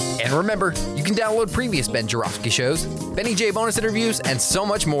 And remember, you can download previous Ben Joravsky shows, Benny J bonus interviews, and so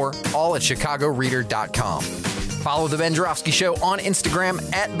much more, all at chicagoreader.com. Follow The Ben Joravsky Show on Instagram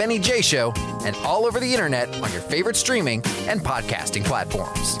at Benny J Show and all over the internet on your favorite streaming and podcasting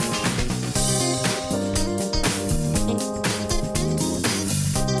platforms.